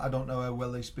language problem. I don't know how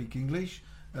well they speak English.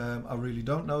 I really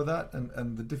don't know that,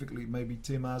 and the difficulty maybe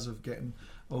Tim has of getting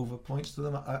over points to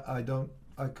them.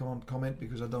 I can't comment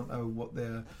because I don't know what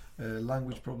their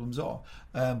language problems are.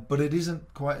 But it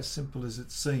isn't quite as simple as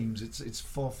it seems. It's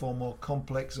far more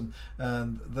complex, and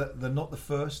they're not the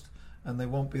first, and they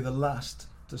won't be the last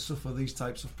to suffer these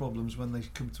types of problems when they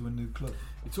come to a new club.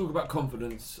 You talk about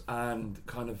confidence and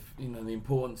kind of the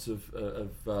importance of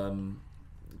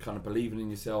kind of believing in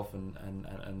yourself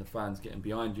and the fans getting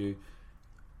behind you.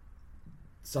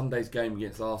 Sunday's game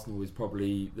against Arsenal is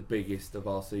probably the biggest of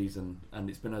our season, and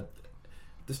it's been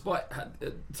despite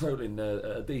totaling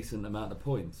a decent amount of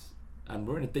points, and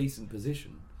we're in a decent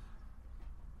position.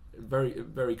 Very,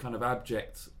 very kind of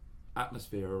abject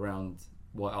atmosphere around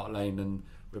White Hart Lane, and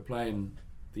we're playing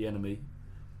the enemy.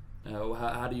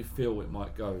 How do you feel it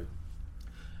might go?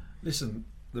 Listen,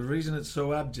 the reason it's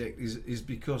so abject is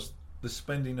because the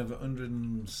spending of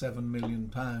 £107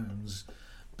 million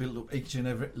built up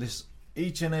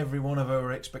each and every one of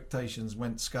our expectations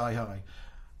went sky high.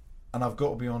 And I've got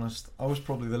to be honest, I was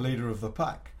probably the leader of the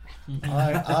pack.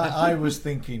 I was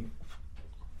thinking,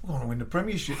 we're going to win the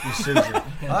Premiership this season.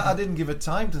 I didn't give it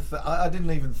time to I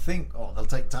didn't even think, they'll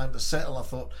take time to settle. I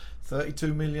thought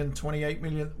 32 million, 28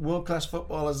 million world-class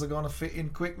footballers are going to fit in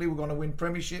quickly. We're going to win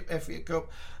Premiership, FA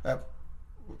Cup.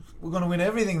 We're going to win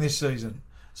everything this season.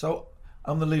 So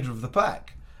I'm the leader of the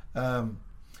pack.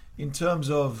 In terms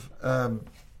of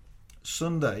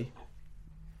Sunday,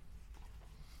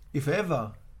 if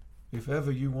ever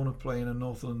you want to play in a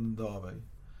North London derby,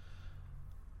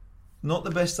 not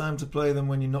the best time to play them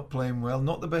when you're not playing well,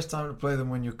 not the best time to play them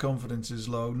when your confidence is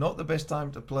low, not the best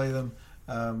time to play them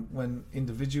when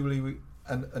individually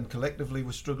and collectively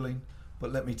we're struggling.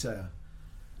 But let me tell you,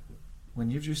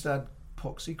 when you've just had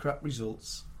poxy crap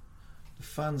results, the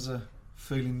fans are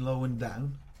feeling low and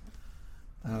down,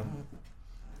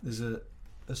 there's a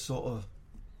sort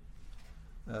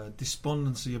of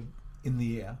despondency in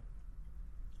the air.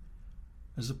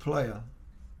 As a player,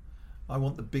 I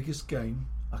want the biggest game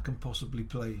I can possibly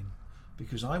play in,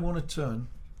 because I want to turn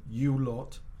you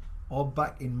lot all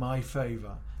back in my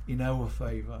favour, in our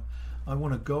favour. I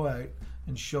want to go out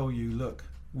and show you, look,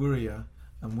 we're here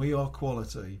and we are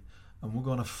quality, and we're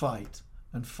going to fight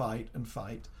and fight and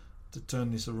fight to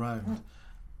turn this around.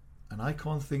 And I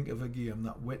can't think of a game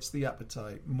that whets the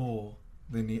appetite more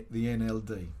than the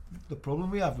NLD. The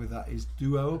problem we have with that is,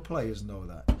 do our players know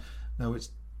that? Now,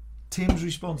 it's Tim's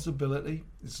responsibility,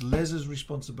 it's Les's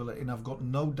responsibility, and I've got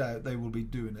no doubt they will be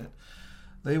doing it.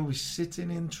 They will be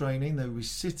sitting in training, they will be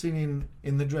sitting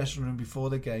in the dressing room before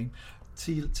the game,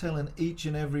 telling each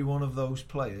and every one of those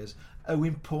players how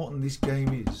important this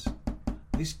game is.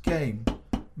 This game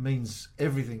means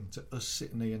everything to us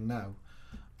sitting here now.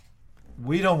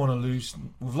 We don't want to lose.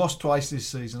 We've lost twice this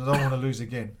season. I don't want to lose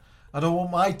again. I don't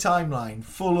want my timeline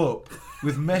full up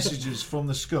with messages from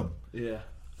the scum. Yeah.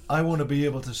 I want to be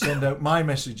able to send out my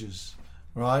messages,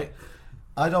 right?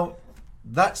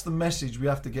 That's the message we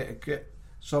have to get.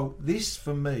 So this,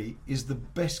 for me, is the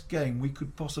best game we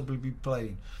could possibly be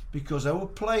playing, because our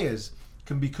players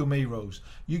can become heroes.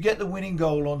 You get the winning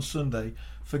goal on Sunday,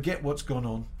 forget what's gone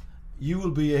on. You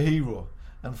will be a hero.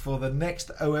 And for the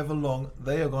next however long,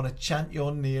 they are going to chant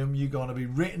your name. You're going to be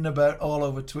written about all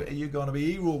over Twitter. You're going to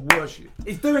be hero worship.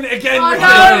 He's doing it again. Oh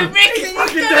no, Micky,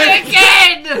 he's doing it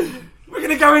again! We're going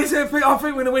to go into it. I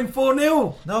think we're going to win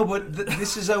 4-0. No, but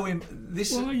this is how it's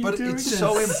so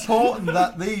important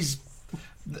that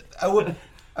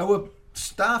our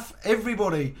staff,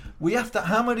 everybody, we have to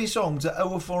hammer this on to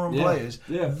our foreign players.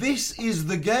 Yeah. This is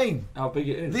the game. How big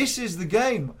it is. This is the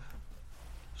game.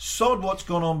 Sod what's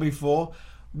gone on before.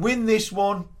 Win this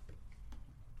one.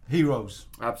 Heroes.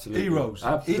 Absolutely. Heroes.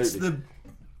 Absolutely.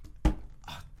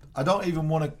 I don't even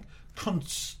want to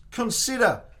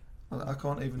consider. I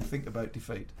can't even think about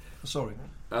defeat. Sorry.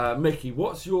 Micky,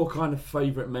 what's your kind of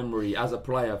favourite memory as a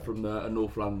player from a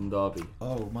North London derby?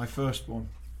 Oh, my first one.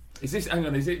 Is this? Hang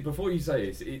on. Is it before you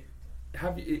say this?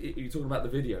 You're talking about the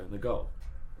video and the goal?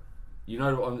 You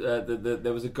know,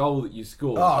 there was a goal that you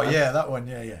scored. Oh, yeah, that one,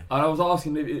 yeah. And I was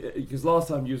asking, because last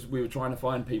time we were trying to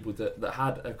find people that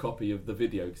had a copy of the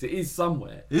video, because it is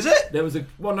somewhere. Is it? There was a...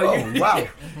 Well, no, wow.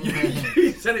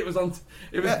 You said it was on...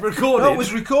 It was recorded. No, it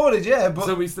was recorded, yeah. But,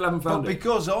 so we still haven't found it. But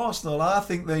because Arsenal, I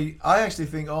actually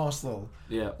think Arsenal...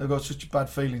 Yeah. They've got such bad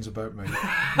feelings about me.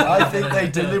 I think they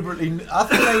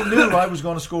knew I was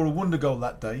going to score a wonder goal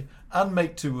that day and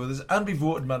make 2 others and be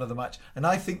voted man of the match. And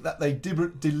I think that they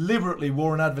deliberately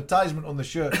wore an advertisement on the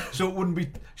shirt so it wouldn't be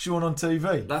shown on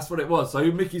TV. That's what it was. So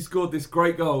Micky scored this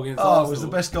great goal against Arsenal. It was the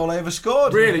best goal I ever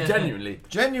scored. Really, genuinely?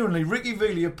 Genuinely. Ricky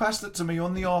Villa passed it to me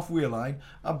on the half-wheel line.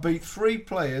 I beat 3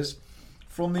 players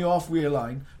from the halfway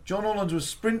line. John Hollands was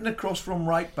sprinting across from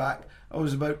right back. I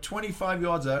was about 25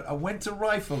 yards out. I went to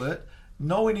rifle it,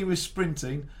 knowing he was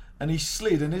sprinting, and he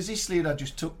slid. And as he slid, I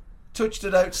just touched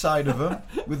it outside of him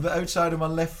with the outside of my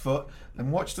left foot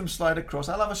and watched him slide across.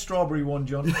 I'll have a strawberry one,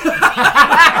 John.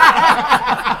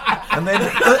 And then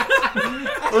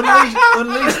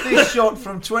unleashed this shot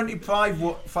from 25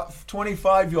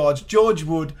 yards. George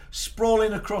Wood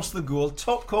sprawling across the goal,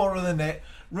 top corner of the net,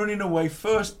 running away.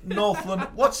 First Northland.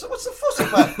 What's the fuss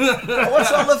about?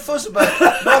 What's all the fuss about?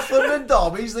 Northland and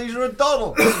Derbies, these are a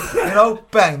doddle.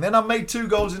 Bang. Then I made 2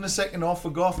 goals in the second half for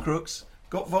Garth Crooks.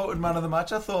 Got voted man of the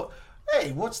match. I thought,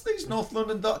 hey, what's these North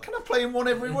London Derbies? Can I play in one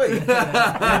every week?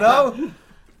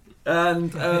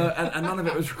 And none of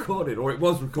it was recorded, or it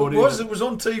was recorded. It was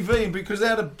on TV, and because they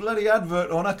had a bloody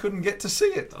advert on, I couldn't get to see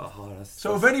it.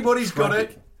 So if anybody's got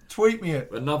it, tweet me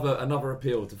it. Another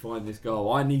appeal to find this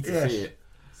goal. I need to see it.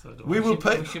 So we will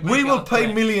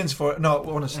pay millions for it. No,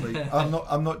 honestly, I'm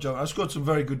not joking. I scored some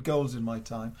very good goals in my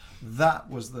time.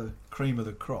 That was the cream of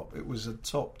the crop. It was a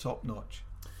top notch.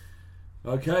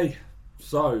 Okay.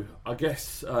 So, I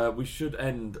guess we should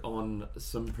end on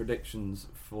some predictions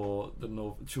for the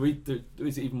North. Should we do?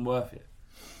 Is it even worth it?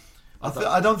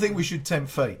 I don't think we should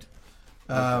tempt fate.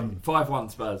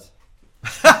 5-1 Spurs.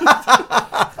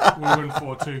 We'll win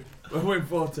 4-2. We'll win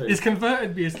 4-2. It's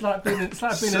converted me. It's like being in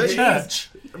a church.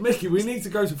 Mickey, we need to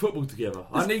go to football together.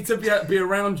 I need to be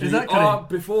around you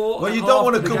before. Well, you don't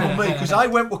want to come with me because I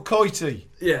went with Coity.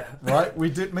 Yeah. Right? We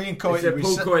did. Me and Coity.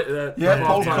 Paul Coity.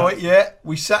 Paul Coity. Yeah.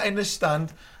 We sat in the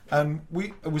stand. And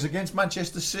it was against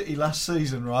Manchester City last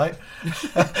season, right?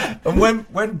 And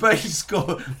when Bale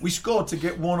scored, we scored to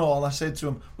get 1-1. I said to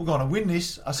him, "We're going to win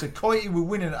this." I said, "Coity, we're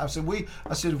winning it." I said,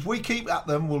 "If we keep at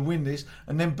them, we'll win this."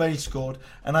 And then Bale scored,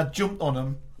 and I jumped on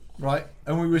him, right?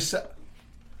 And we were I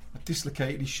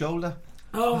dislocated his shoulder.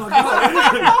 Oh my god!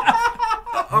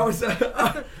 I was.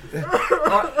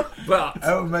 But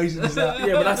how amazing is that?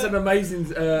 Yeah, but that's an amazing.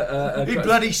 He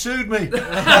bloody sued me.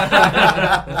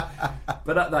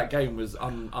 But that game was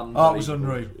unbelievable. Oh, it was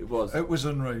unreal. It was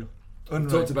unreal. We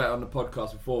talked about it on the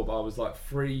podcast before, but I was like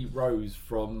 3 rows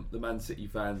from the Man City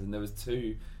fans, and there was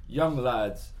 2 young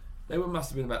lads. They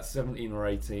must have been about 17 or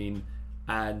 18,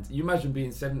 and you imagine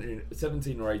being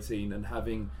 17 or 18 and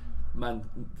having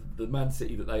the Man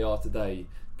City that they are today,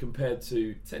 compared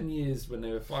to 10 years when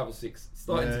they were 5 or 6,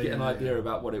 starting to get an idea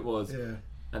about what it was. Yeah.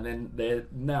 And then they're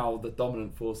now the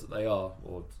dominant force that they are,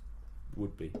 or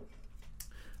would be.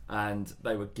 And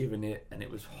they were giving it, and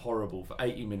it was horrible for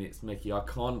 80 minutes, Mickey. I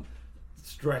can't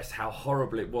stress how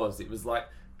horrible it was. It was like,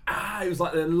 it was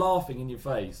like they're laughing in your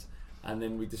face. And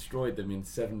then we destroyed them in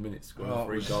 7 minutes, scoring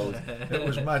 3 goals. It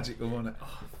was magical, wasn't it?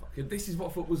 Oh, fucking, this is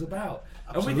what football's about.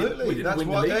 Absolutely. We didn't That's win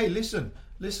what. the league. Hey,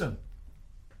 listen.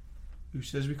 Who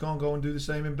says we can't go and do the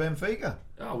same in Benfica?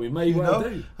 Oh, we may well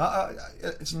do.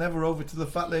 It's never over till the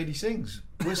fat lady sings.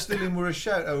 We're still in with a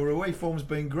shout. Our away form's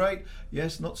been great.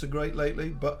 Yes, not so great lately,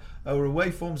 but our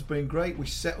away form's been great. We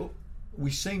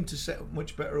seem to set up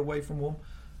much better away from home.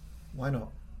 Why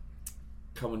not?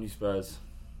 Come on, you Spurs.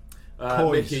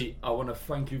 Mickey, I want to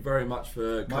thank you very much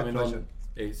for coming on.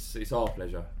 It's our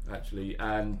pleasure, actually.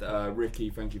 And Ricky,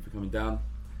 thank you for coming down.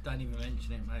 Don't even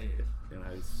mention it, mate.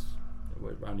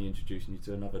 We're only introducing you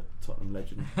to another Tottenham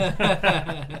legend.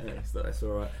 That's all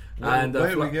right. And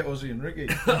where do we get Ozzy and Ricky?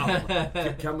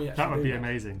 Can we? That would be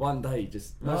amazing. One day,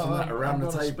 just imagine that around the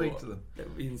table. Speak to them. It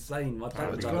would be insane.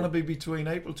 It's going to be between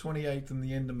April 28th and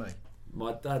the end of May.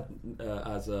 My dad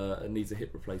needs a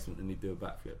hip replacement and he'd do a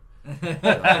backflip.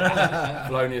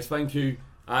 Felonious, thank you.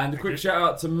 And a quick shout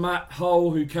out to Matt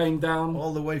Hull, who came down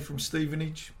all the way from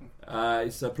Stevenage.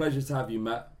 It's a pleasure to have you,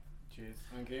 Matt. Cheers,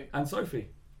 thank you. And Sophie,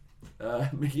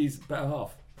 Mickey's better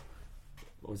half.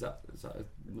 Or is that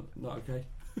not okay?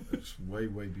 It's way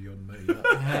beyond me.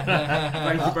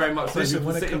 Thank you very much, Sophie,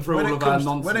 for sitting through all of our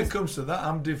nonsense. When it comes to that,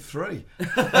 I'm Div 3.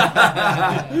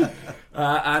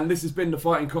 And this has been the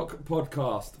Fighting Cock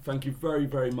podcast. Thank you very,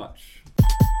 very much.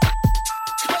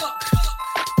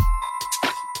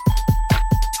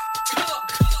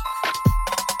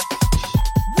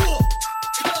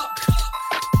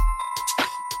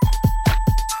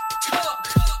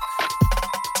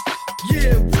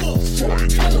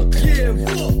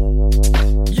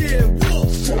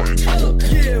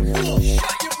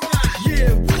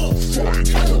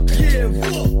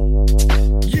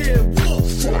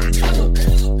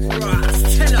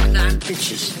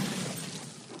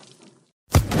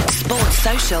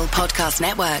 Podcast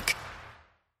Network.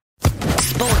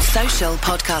 Sports Social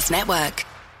Podcast Network.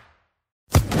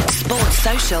 Sports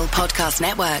Social Podcast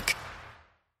Network.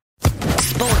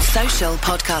 Sports Social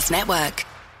Podcast Network.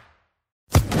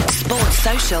 Sports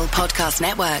Social Podcast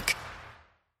Network.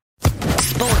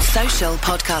 Sports Social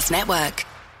Podcast Network.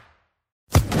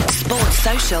 Sports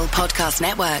Social Podcast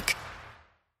Network.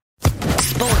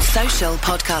 Sports Social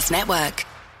Podcast Network.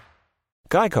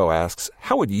 Geico asks,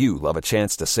 how would you love a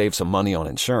chance to save some money on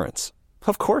insurance?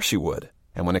 Of course you would.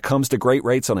 And when it comes to great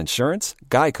rates on insurance,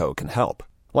 Geico can help.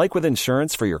 Like with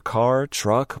insurance for your car,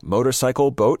 truck,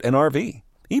 motorcycle, boat, and RV.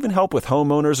 Even help with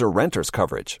homeowners or renters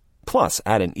coverage. Plus,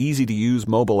 add an easy-to-use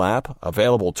mobile app,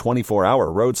 available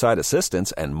 24-hour roadside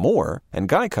assistance, and more, and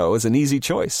Geico is an easy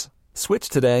choice. Switch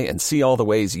today and see all the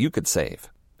ways you could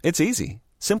save. It's easy.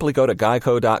 Simply go to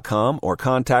geico.com or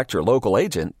contact your local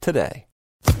agent today.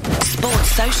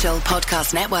 Sports Social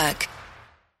Podcast Network.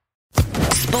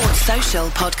 Sports Social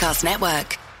Podcast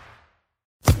Network.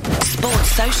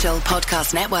 Sports Social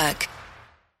Podcast Network.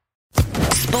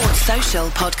 Sports Social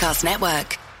Podcast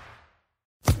Network.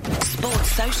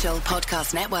 Sports Social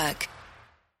Podcast Network.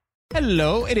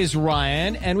 Hello, it is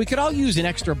Ryan, and we could all use an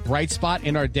extra bright spot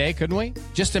in our day, couldn't we?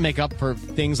 Just to make up for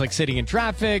things like sitting in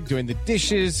traffic, doing the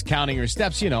dishes, counting your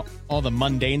steps, all the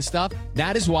mundane stuff.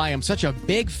 That is why I'm such a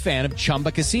big fan of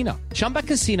Chumba Casino. Chumba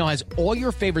Casino has all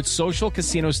your favorite social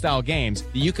casino-style games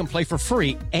that you can play for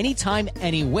free anytime,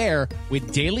 anywhere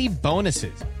with daily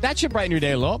bonuses. That should brighten your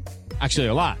day a little. Actually,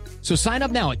 a lot. So sign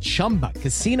up now at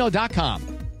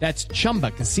ChumbaCasino.com. That's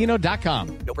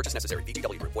ChumbaCasino.com. No purchase necessary.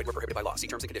 VGW Group. Void where prohibited by law. See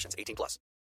terms and conditions. 18+.